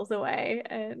miles away.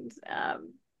 And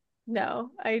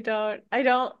no, I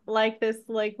don't like this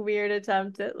like weird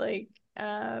attempt at like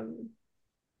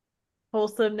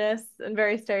wholesomeness and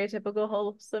very stereotypical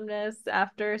wholesomeness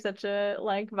after such a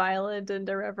like violent and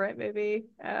irreverent movie.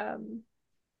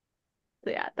 So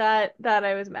yeah, that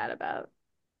I was mad about.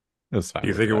 It was Do fine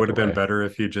you with think it it would either have been way. better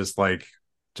if he just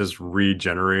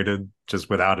regenerated just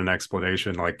without an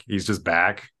explanation? Like he's just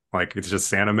back, like it's just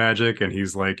Santa magic and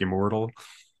he's like immortal.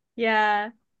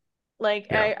 Yeah. Like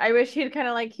Yeah, I wish he'd kind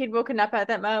of like he'd woken up at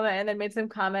that moment and then made some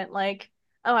comment like,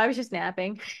 "Oh, I was just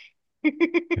napping."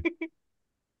 it's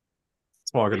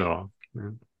walking it off. Yeah.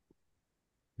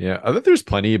 Yeah, I think there's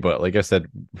plenty, but like I said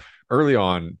early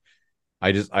on,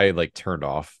 I like turned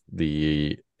off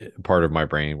the part of my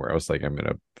brain where I was like, I'm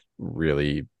gonna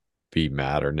really be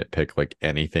mad or nitpick like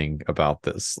anything about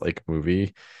this like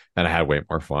movie, and I had way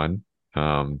more fun.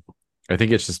 Um, I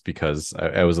think it's just because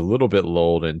I was a little bit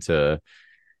lulled into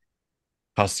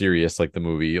how serious like the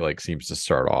movie like seems to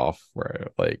start off, where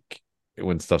like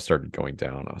when stuff started going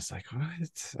down, I was like,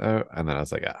 what? And then I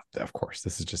was like, ah, of course,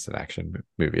 this is just an action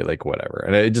movie, like whatever,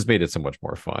 and it just made it so much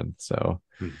more fun. So,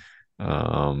 Hmm.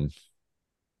 um,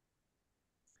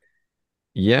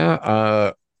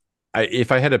 yeah,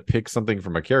 if I had to pick something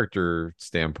from a character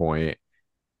standpoint,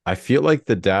 I feel like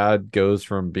the dad goes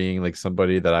from being like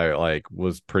somebody that I like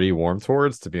was pretty warm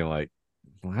towards to being like,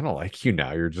 well, I don't like you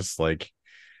now. You're just like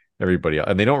everybody else.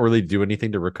 And they don't really do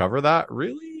anything to recover that,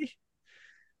 really,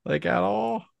 like at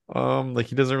all. Like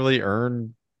he doesn't really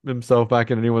earn himself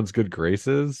back in anyone's good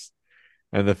graces.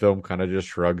 And the film kind of just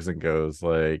shrugs and goes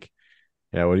like,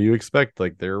 yeah, what do you expect?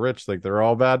 Like they're rich, like they're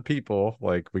all bad people.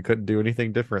 Like we couldn't do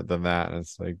anything different than that. And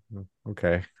it's like,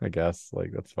 okay, I guess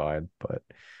like that's fine. But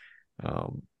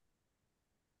um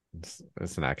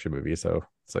it's an action movie, so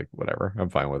it's like whatever. I'm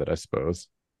fine with it, I suppose.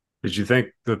 Did you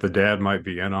think that the dad might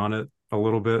be in on it a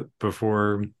little bit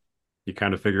before you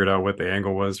kind of figured out what the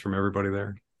angle was from everybody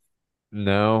there?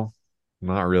 No,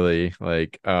 not really.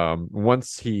 Like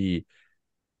once he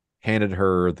handed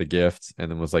her the gift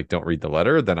and then was like, don't read the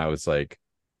letter, then I was like,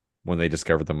 when they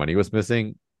discovered the money was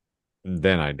missing,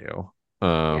 then I knew.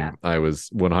 Yeah, I was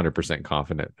 100%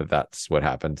 confident that that's what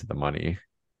happened to the money.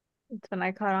 that's when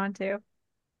I caught on to.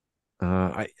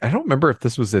 I don't remember if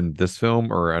this was in this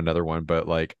film or another one, but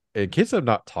like in case I've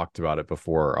not talked about it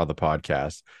before on the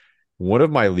podcast, one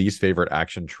of my least favorite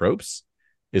action tropes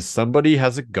is somebody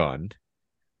has a gun,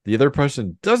 the other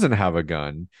person doesn't have a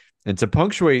gun, and to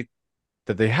punctuate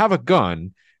that they have a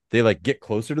gun, they like get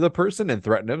closer to the person and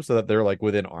threaten them so that they're like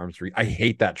within arm's reach. I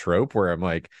hate that trope where I'm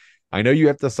like, I know you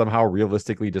have to somehow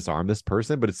realistically disarm this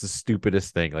person, but it's the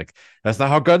stupidest thing. Like that's not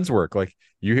how guns work. Like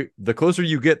the closer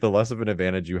you get, the less of an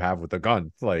advantage you have with a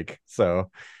gun. Like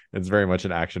so, it's very much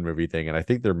an action movie thing. And I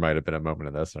think there might have been a moment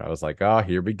in this, and I was like, oh,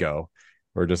 here we go.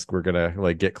 We're gonna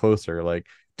like get closer. Like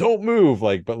don't move.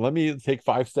 Like, but let me take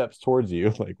 5 steps towards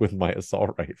you, like with my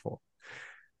assault rifle.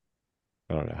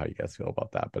 I don't know how you guys feel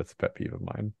about that, but it's a pet peeve of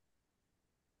mine.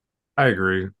 I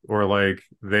agree. Or like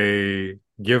they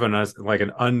given us like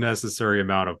an unnecessary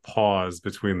amount of pause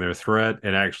between their threat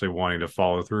and actually wanting to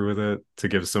follow through with it to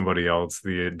give somebody else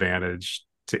the advantage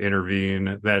to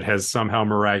intervene that has somehow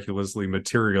miraculously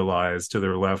materialized to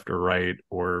their left or right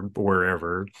or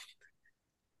wherever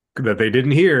that they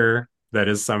didn't hear that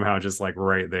is somehow just like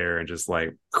right there and just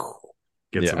like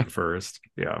gets Yeah, them first.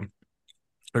 Yeah.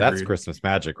 that's Agreed. Christmas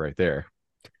magic right there.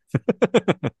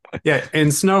 Yeah,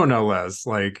 in snow no less.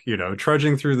 Like,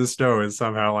 trudging through the snow and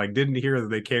somehow like didn't hear that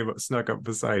they snuck up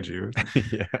beside you.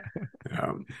 Yeah,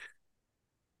 Um,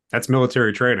 that's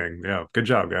military training. Yeah, good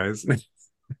job, guys.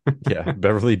 yeah.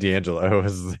 Beverly D'Angelo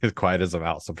is as quiet as a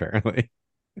mouse, apparently.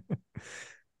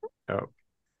 Oh,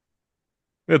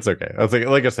 It's okay. I was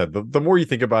like I said, the more you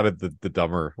think about it, the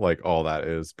dumber like all that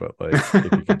is. But like,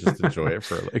 if you could just enjoy it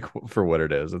for like for what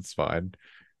it is, it's fine.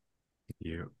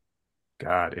 you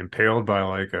God, impaled by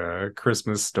like a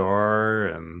Christmas star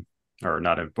and or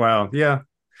not in, well, yeah,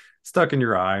 stuck in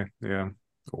your eye, yeah,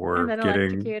 And or then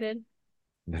getting electrocuted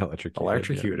Electrocuted.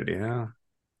 Yeah, electrocuted, yeah,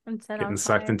 and set getting on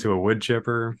sucked fire. into a wood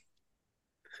chipper.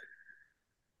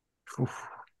 Oof,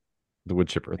 the wood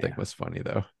chipper thing yeah. was funny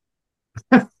though.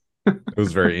 It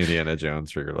was very Indiana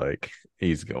Jones, where you're like,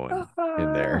 he's going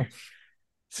in there.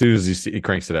 As soon as you see he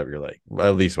cranks it up, you're like, well,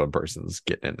 at least one person's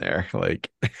getting in there. Like,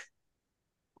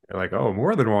 You're like, oh,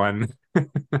 more than one.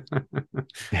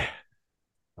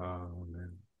 Oh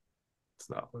man,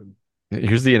 solid.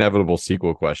 here's the inevitable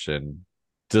sequel question: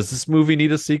 does this movie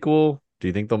need a sequel? Do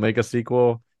you think they'll make a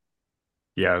sequel?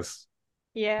 Yes,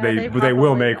 Yeah, they they they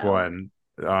will probably make will. one,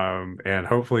 and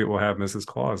hopefully it will have Mrs.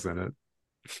 Claus in it.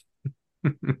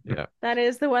 Yeah, That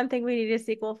is the one thing we need a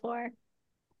sequel for.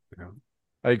 Yeah.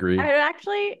 I agree.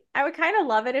 I would kind of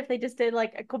love it if they just did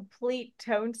like a complete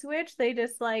tone switch. They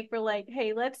just like were like,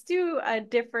 hey, let's do a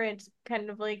different kind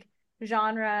of like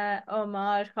genre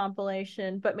homage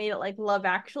compilation, but made it like Love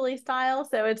Actually style.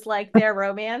 So it's like their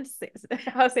romance,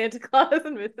 how Santa Claus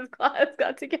and Mrs. Claus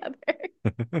got together.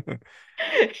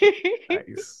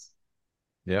 Nice.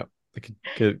 Yeah, I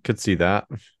could see that.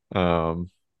 Um,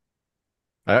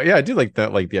 yeah, I do like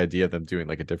that, like the idea of them doing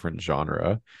like a different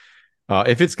genre.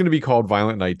 If it's going to be called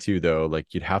Violent Night 2, though,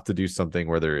 like you'd have to do something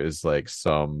where there is like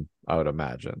some, I would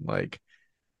imagine, like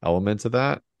elements of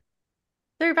that.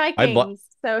 They're I'd love. Vikings,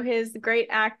 so his great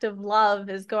act of love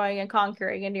is going and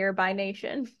conquering a nearby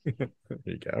nation. There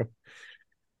you go.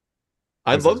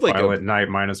 I'd Was it love like Violet Night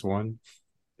 -1?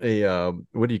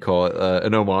 what do you call it?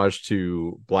 An homage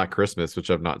to Black Christmas, which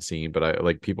I've not seen, but I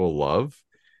like people love.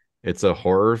 It's a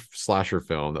horror slasher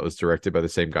film that was directed by the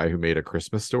same guy who made A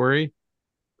Christmas Story,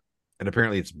 and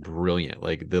apparently it's brilliant.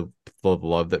 Like the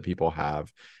love that people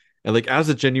have, and like as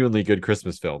a genuinely good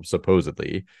Christmas film,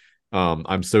 supposedly.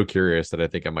 I'm so curious that I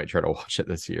think I might try to watch it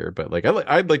this year. But like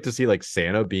I'd like to see like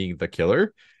Santa being the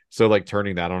killer, so like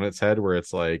turning that on its head, where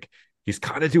it's like he's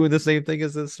kind of doing the same thing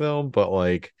as this film, but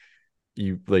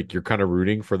you're kind of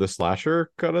rooting for the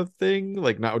slasher kind of thing,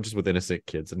 like not just with innocent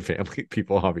kids and family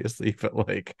people obviously, but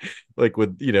like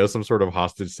with some sort of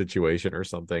hostage situation or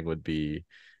something would be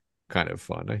kind of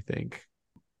fun, I think.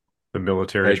 The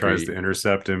I military tries to agree.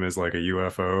 intercept him as like a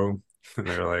UFO. And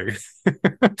they're like,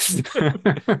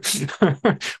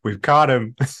 we've caught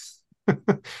him.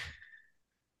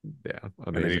 Yeah,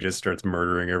 And then he amazing. just starts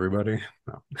murdering everybody.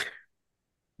 Oh,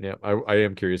 Yeah, I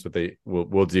am curious what they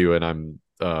will do, and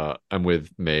I'm with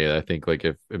May. I think like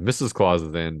if Mrs. Claus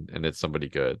is in and it's somebody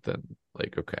good, then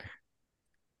like okay,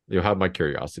 you'll have my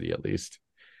curiosity at least.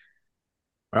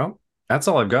 well, that's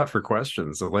all I've got for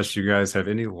questions, unless you guys have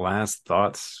any last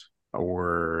thoughts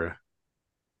or,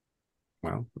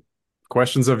 well,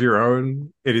 questions of your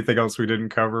own, anything else we didn't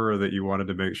cover or that you wanted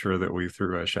to make sure that we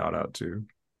threw a shout out to.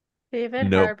 David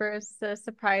Nope. Harbour's a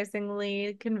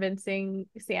surprisingly convincing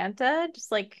Santa.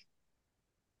 Just like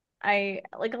I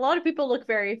like a lot of people look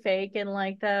very fake in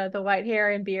like the white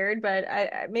hair and beard, but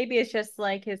maybe it's just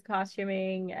like his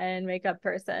costuming and makeup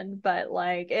person, but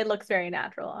like it looks very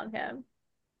natural on him.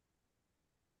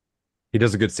 He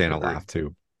does a good Santa Agreed. laugh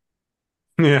too,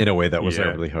 Yeah. in a way that was Yeah.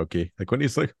 overly hokey. Like when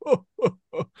he's like, oh, oh,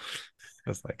 oh. I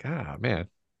was like, ah, man,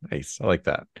 nice. I like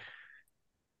that.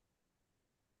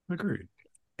 Agreed.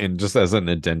 And just as an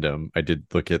addendum, I did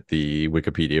look at the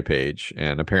Wikipedia page,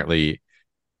 and apparently,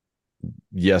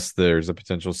 yes, there's a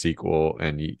potential sequel,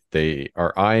 and they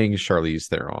are eyeing Charlize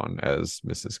Theron as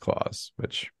Mrs. Claus,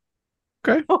 which,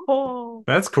 okay. Oh,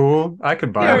 That's cool. I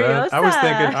could buy that. I was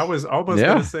thinking, Furiosa. I was almost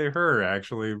gonna Yeah. say her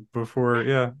actually before.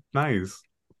 Yeah, nice.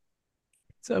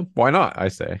 So why not? I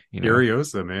say,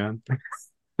 Furiosa, man.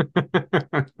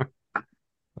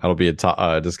 that'll be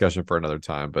a discussion for another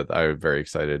time, but I'm very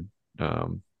excited.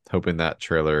 Hoping that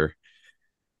trailer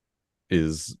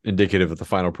is indicative of the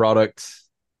final product.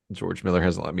 George Miller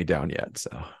hasn't let me down yet.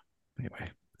 So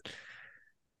anyway.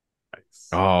 Nice.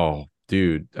 Oh,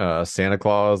 dude, Santa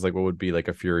Claus, like what would be like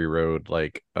a Fury Road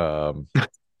like pun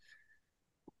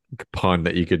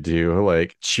that you could do,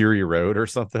 like Cheery Road or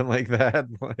something like that.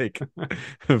 Like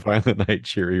Violent Night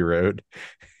Cheery Road.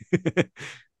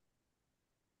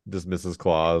 Just Mrs.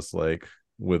 Claus, like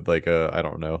with like a, I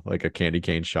don't know, like a candy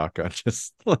cane shotgun,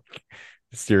 just like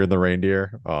steering the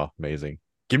reindeer. Oh, amazing.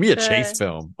 Give me a chase The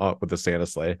film with the Santa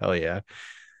sleigh. Hell yeah.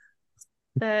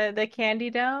 the Candy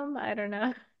Dome. I don't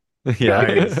know. Yeah.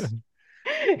 Nice.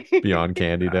 Beyond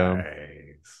Candy Dome.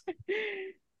 Nice.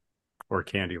 Or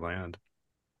Candyland.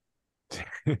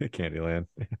 Candyland.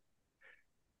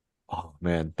 Oh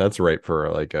man, that's right for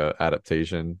like a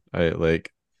adaptation.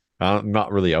 I'm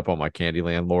not really up on my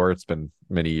Candyland lore. It's been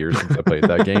many years since I played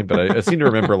that game, but I seem to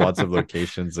remember lots of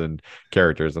locations and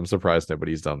characters. I'm surprised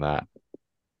nobody's done that.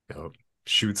 Oh,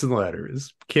 Shoots and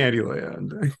Ladders.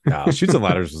 Candyland. Shoots and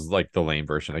Ladders was like the lame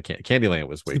version. I can't. Candyland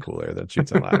was way cooler than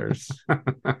Shoots and Ladders.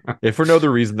 If for no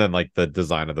other reason than like the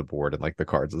design of the board and like the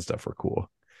cards and stuff were cool.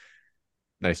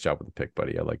 Nice job with the pick,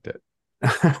 buddy. I liked it.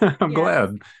 I'm Yes.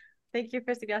 glad. Thank you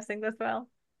for suggesting this, Well.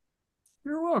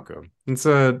 You're welcome. It's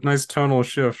a nice tonal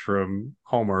shift from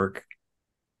Hallmark,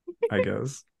 I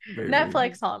guess. Maybe.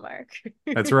 Netflix Hallmark.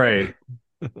 That's right.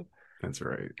 That's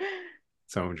right.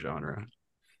 Its own genre.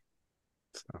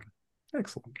 So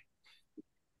excellent.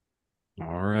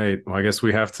 All right. Well, I guess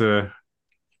we have to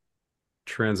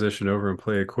transition over and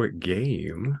play a quick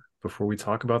game before we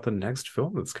talk about the next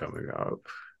film that's coming up.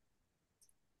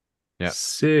 Yeah.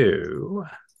 So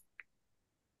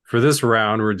for this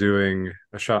round, we're doing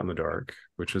a shot in the dark,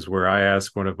 which is where I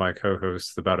ask one of my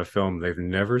co-hosts about a film they've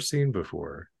never seen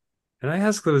before. And I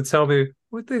ask them to tell me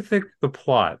what they think the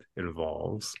plot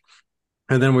involves.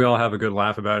 And then we all have a good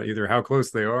laugh about either how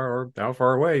close they are or how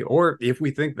far away, or if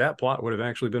we think that plot would have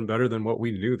actually been better than what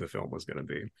we knew the film was going to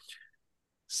be.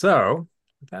 So,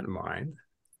 with that in mind,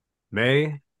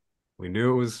 May, we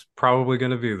knew it was probably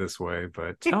going to be this way,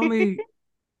 but tell me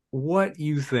what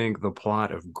you think the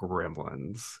plot of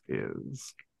Gremlins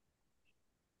is.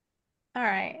 All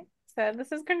right. So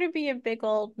this is going to be a big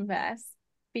old mess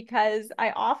because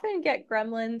I often get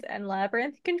Gremlins and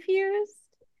Labyrinth confused.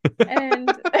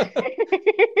 And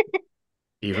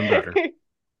Even better.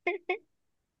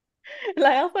 And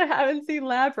I also haven't seen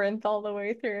Labyrinth all the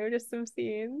way through, just some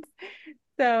scenes.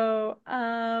 So,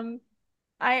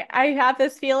 I have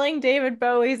this feeling David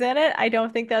Bowie's in it. I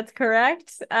don't think that's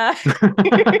correct.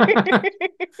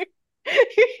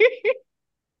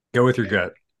 Go with your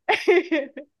gut.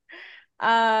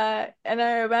 And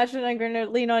I imagine I'm going to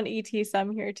lean on ET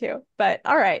some here too. But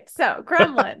all right, so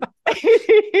Gremlin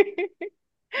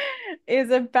is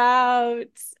about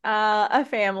a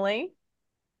family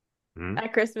Mm-hmm.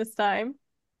 at Christmas time.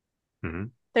 Mm-hmm.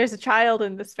 There's a child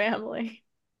in this family,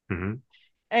 Mm-hmm.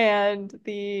 and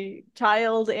the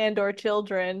child and or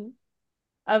children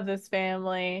of this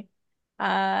family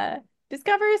uh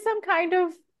discover some kind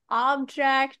of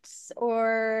object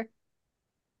or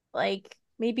like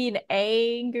maybe an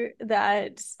egg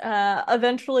that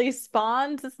eventually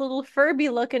spawns this little Furby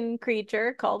looking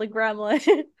creature called a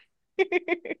gremlin.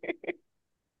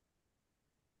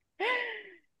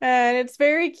 And it's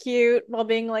very cute while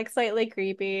being like slightly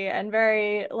creepy and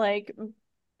very like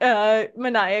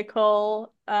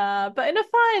maniacal but in a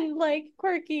fun like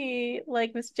quirky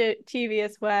like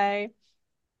mischievous way.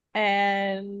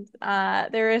 And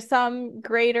there is some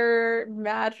greater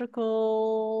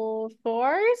magical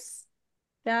force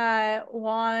that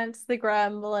wants the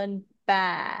gremlin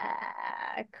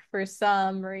back for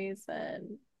some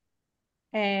reason.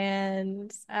 And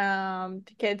the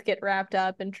kids get wrapped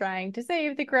up in trying to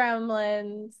save the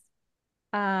gremlins.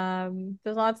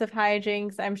 There's lots of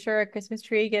hijinks. I'm sure a Christmas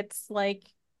tree gets like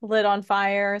lit on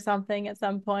fire or something at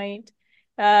some point.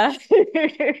 Uh,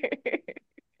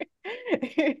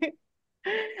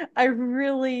 I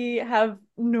really have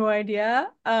no idea.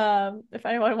 If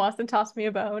anyone wants to toss me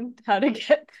a bone, how to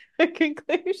get a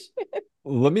conclusion.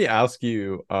 Let me ask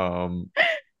you,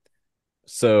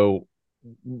 so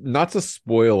not to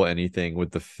spoil anything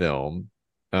with the film,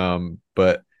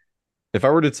 but if I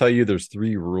were to tell you there's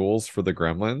three rules for the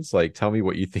Gremlins, like tell me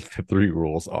what you think the three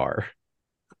rules are.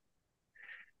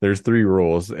 There's three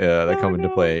rules that Oh come into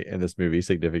no. play in this movie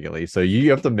significantly. So you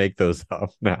have to make those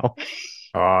up now.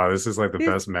 Oh, this is like the These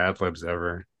best Mad Libs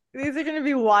ever. these are gonna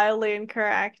be wildly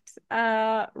incorrect.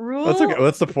 That's okay.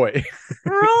 What's the point?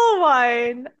 Rule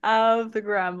one of the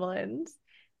Gremlins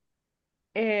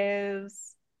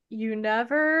is you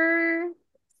never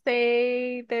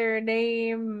say their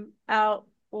name out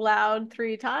loud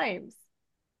three times.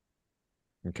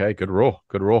 Okay, good rule.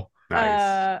 Good rule. Nice.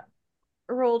 Uh,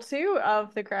 Rule two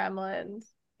of the Gremlins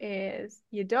is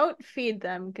you don't feed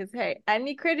them because hey,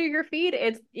 any critter you feed,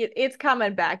 it's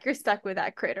coming back. You're stuck with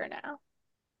that critter now.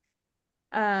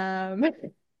 Um,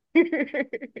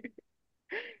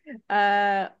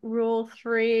 Rule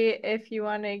three, if you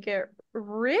want to get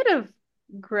rid of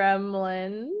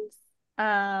gremlins,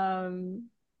 um,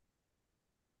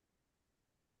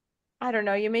 I don't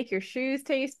know, you make your shoes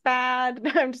taste bad.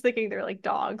 I'm just thinking they're like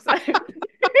dogs.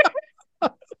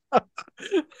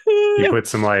 You put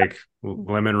some like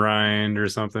lemon rind or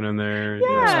something in there, spray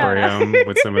Yeah. Yeah. them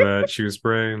with some of that shoe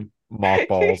spray.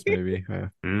 Mothballs, maybe. Yeah.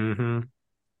 Mm-hmm.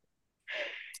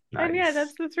 And yeah,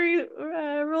 that's Nice. the three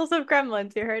rules of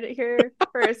gremlins. You heard it here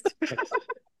first.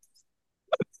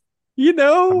 You Um,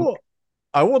 know,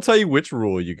 I won't tell you which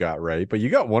rule you got right, but you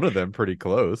got one of them pretty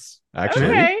close, yeah. actually.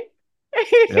 Okay.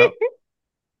 Yep.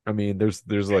 I mean, there's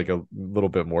like a little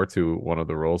bit more to one of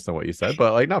the rules than what you said,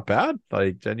 but like not bad.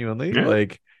 Like genuinely, Yeah.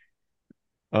 like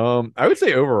I would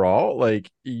say overall, like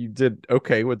you did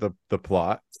okay with the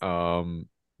plot.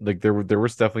 Like there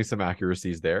was definitely some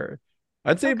accuracies there.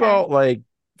 I'd say Okay. about like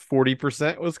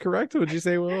 40% was correct. Would you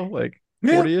say, Will? Like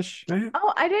Yeah. 40-ish? Yeah.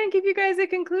 Oh, I didn't give you guys a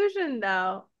conclusion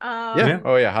though. Yeah. Yeah.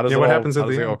 Oh yeah. Yeah. What happens How at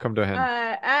does the it all end? come to an end?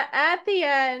 At the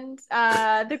end,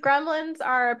 the gremlins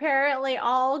are apparently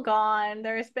all gone.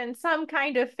 There's been some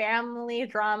kind of family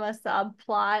drama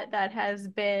subplot that has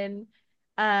been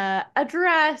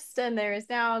addressed, and there is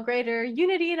now greater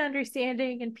unity and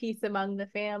understanding and peace among the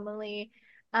family.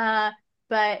 Uh,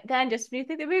 but then just when you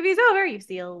think the movie's over, you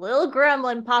see a little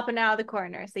gremlin popping out of the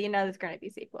corner, so you know there's going to be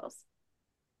sequels.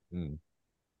 Hmm.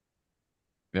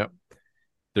 Yep.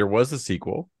 There was a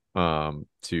sequel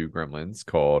to Gremlins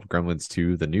called Gremlins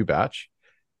 2 The New Batch,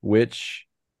 which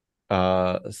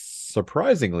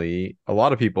surprisingly a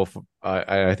lot of people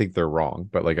I think they're wrong,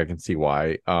 but like I can see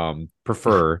why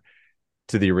prefer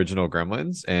to the original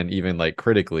Gremlins, and even like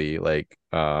critically like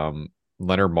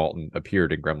Leonard Maltin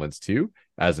appeared in Gremlins 2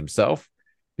 as himself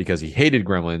because he hated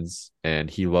Gremlins and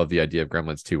he loved the idea of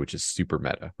Gremlins 2, which is super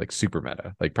meta,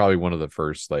 like probably one of the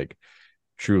first like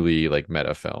truly like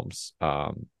meta films.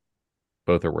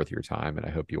 Both are worth your time, and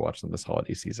I hope you watch them this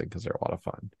holiday season because they're a lot of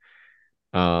fun.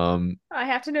 I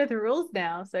have to know the rules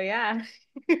now, so yeah.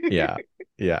 Yeah,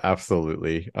 yeah,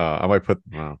 absolutely. I might put,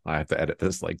 well, I have to edit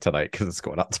this like tonight because it's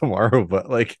going out tomorrow, but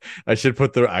like I should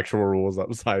put the actual rules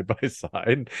up side by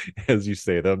side as you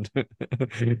say them.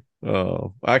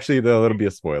 Oh, actually, though, it'll be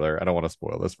a spoiler. I don't want to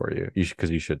spoil this for you. Because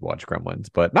you should watch Gremlins,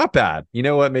 but not bad. You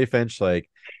know what, May Finch? Like,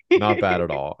 not bad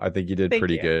at all. I think you did Thank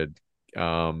pretty you. good.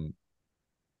 Um,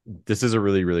 this is a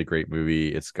really, really great movie.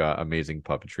 It's got amazing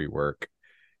puppetry work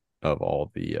of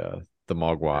all the Yeah.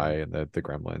 Mogwai and the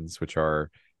Gremlins, which are,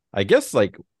 I guess,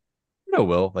 like, no,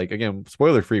 Will, like again,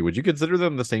 spoiler free. Would you consider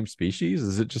them the same species?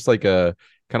 Is it just like a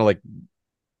kind of like,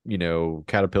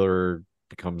 caterpillar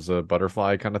becomes a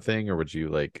butterfly kind of thing, or would you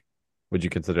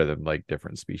consider them like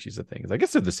different species of things? I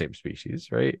guess they're the same species,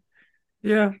 right?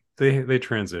 Yeah. They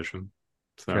transition.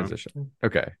 So Transition.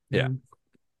 Okay, yeah.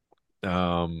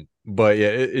 mm, But yeah,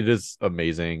 it is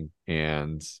amazing,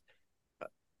 and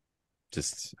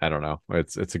just I don't know.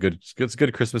 It's a good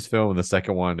Christmas film. And the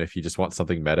second one, if you just want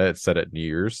something meta, it's set at New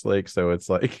Year's, like so it's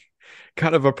like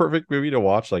kind of a perfect movie to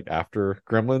watch like after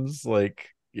Gremlins, like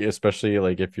especially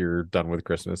like if you're done with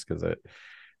Christmas because it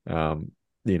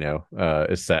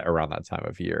is set around that time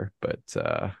of year. But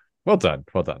well done,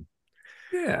 well done.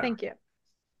 yeah. Thank you.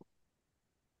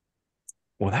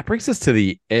 Well, that brings us to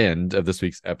the end of this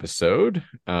week's episode.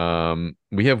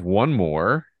 We have one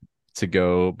more to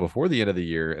go before the end of the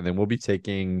year, and then we'll be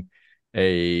taking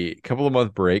a couple of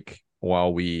month break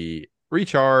while we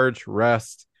recharge,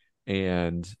 rest,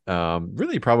 and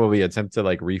really probably attempt to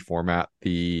like reformat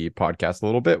the podcast a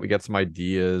little bit. We got some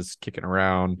ideas kicking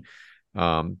around.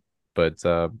 Um, but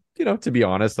to be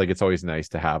honest, like it's always nice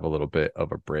to have a little bit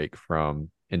of a break from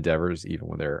endeavors, even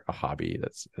when they're a hobby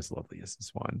that's as lovely as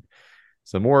this one.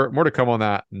 So more to come on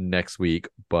that next week.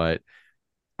 But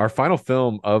our final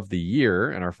film of the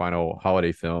year and our final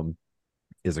holiday film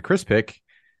is a Chris pick.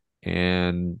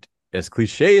 And as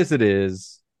cliche as it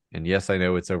is, and yes, I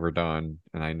know it's overdone,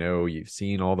 and I know you've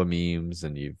seen all the memes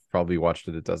and you've probably watched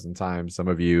it a dozen times, some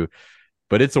of you,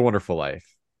 but It's a Wonderful Life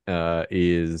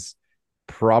is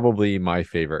probably my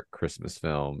favorite Christmas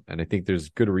film. And I think there's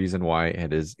good reason why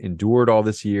it has endured all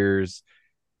this years.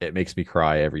 It makes me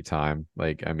cry every time.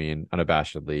 Like, I mean,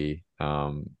 unabashedly.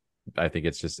 I think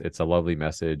it's a lovely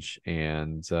message.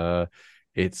 And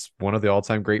it's one of the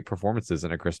all-time great performances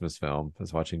in a Christmas film. I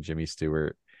was watching Jimmy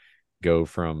Stewart go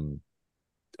from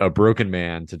a broken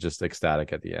man to just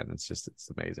ecstatic at the end. It's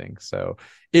amazing. So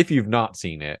if you've not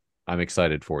seen it, I'm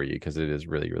excited for you because it is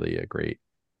really, really a great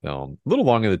film. A little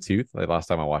long in the tooth. Like last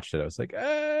time I watched it, I was like,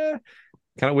 kind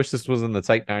of wish this was in the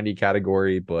tight 90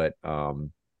 category, but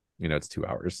it's 2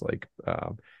 hours.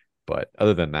 But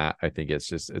other than that, I think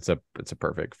it's a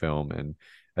perfect film. And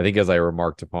I think as I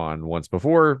remarked upon once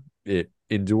before, it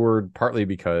endured partly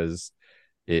because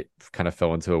it kind of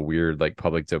fell into a weird like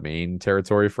public domain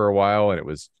territory for a while, and it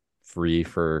was free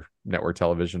for network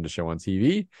television to show on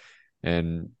TV,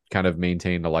 and kind of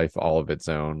maintained a life all of its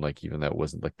own. Like even though it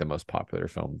wasn't like the most popular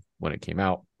film when it came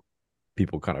out,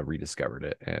 people kind of rediscovered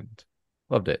it and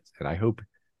loved it. And I hope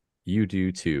you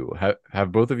do too.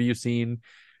 Have both of you seen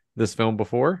this film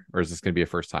before, or is this going to be a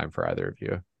first time for either of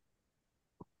you?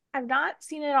 I've not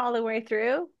seen it all the way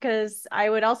through because I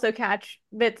would also catch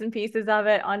bits and pieces of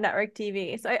it on network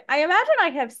TV. So I imagine I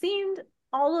have seen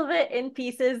all of it in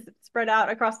pieces spread out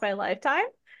across my lifetime,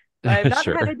 but I've not had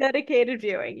Sure. a dedicated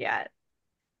viewing yet.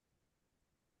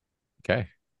 Okay.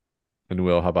 And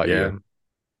Will, how about Yeah, you?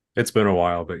 it's been a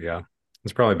while, but yeah,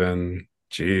 it's probably been,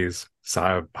 geez,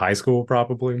 high school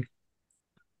probably.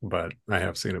 But I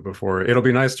have seen it before. It'll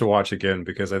be nice to watch again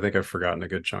because I think I've forgotten a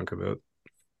good chunk of it.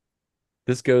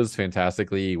 This goes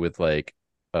fantastically with like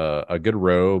a good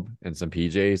robe and some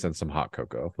PJs and some hot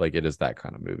cocoa. Like it is that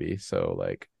kind of movie. So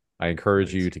like I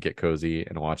encourage you Nice. to get cozy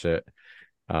and watch it.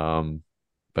 Um,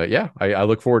 but yeah, I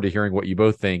look forward to hearing what you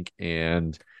both think.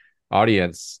 And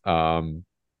audience, we'll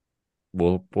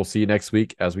see you next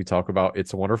week as we talk about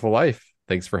It's a Wonderful Life.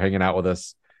 Thanks for hanging out with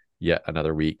us yet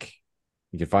another week.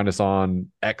 You can find us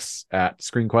on X at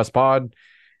ScreenQuest Pod,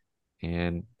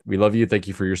 and we love you. Thank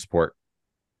you for your support.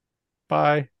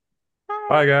 Bye. Bye.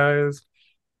 Bye, guys.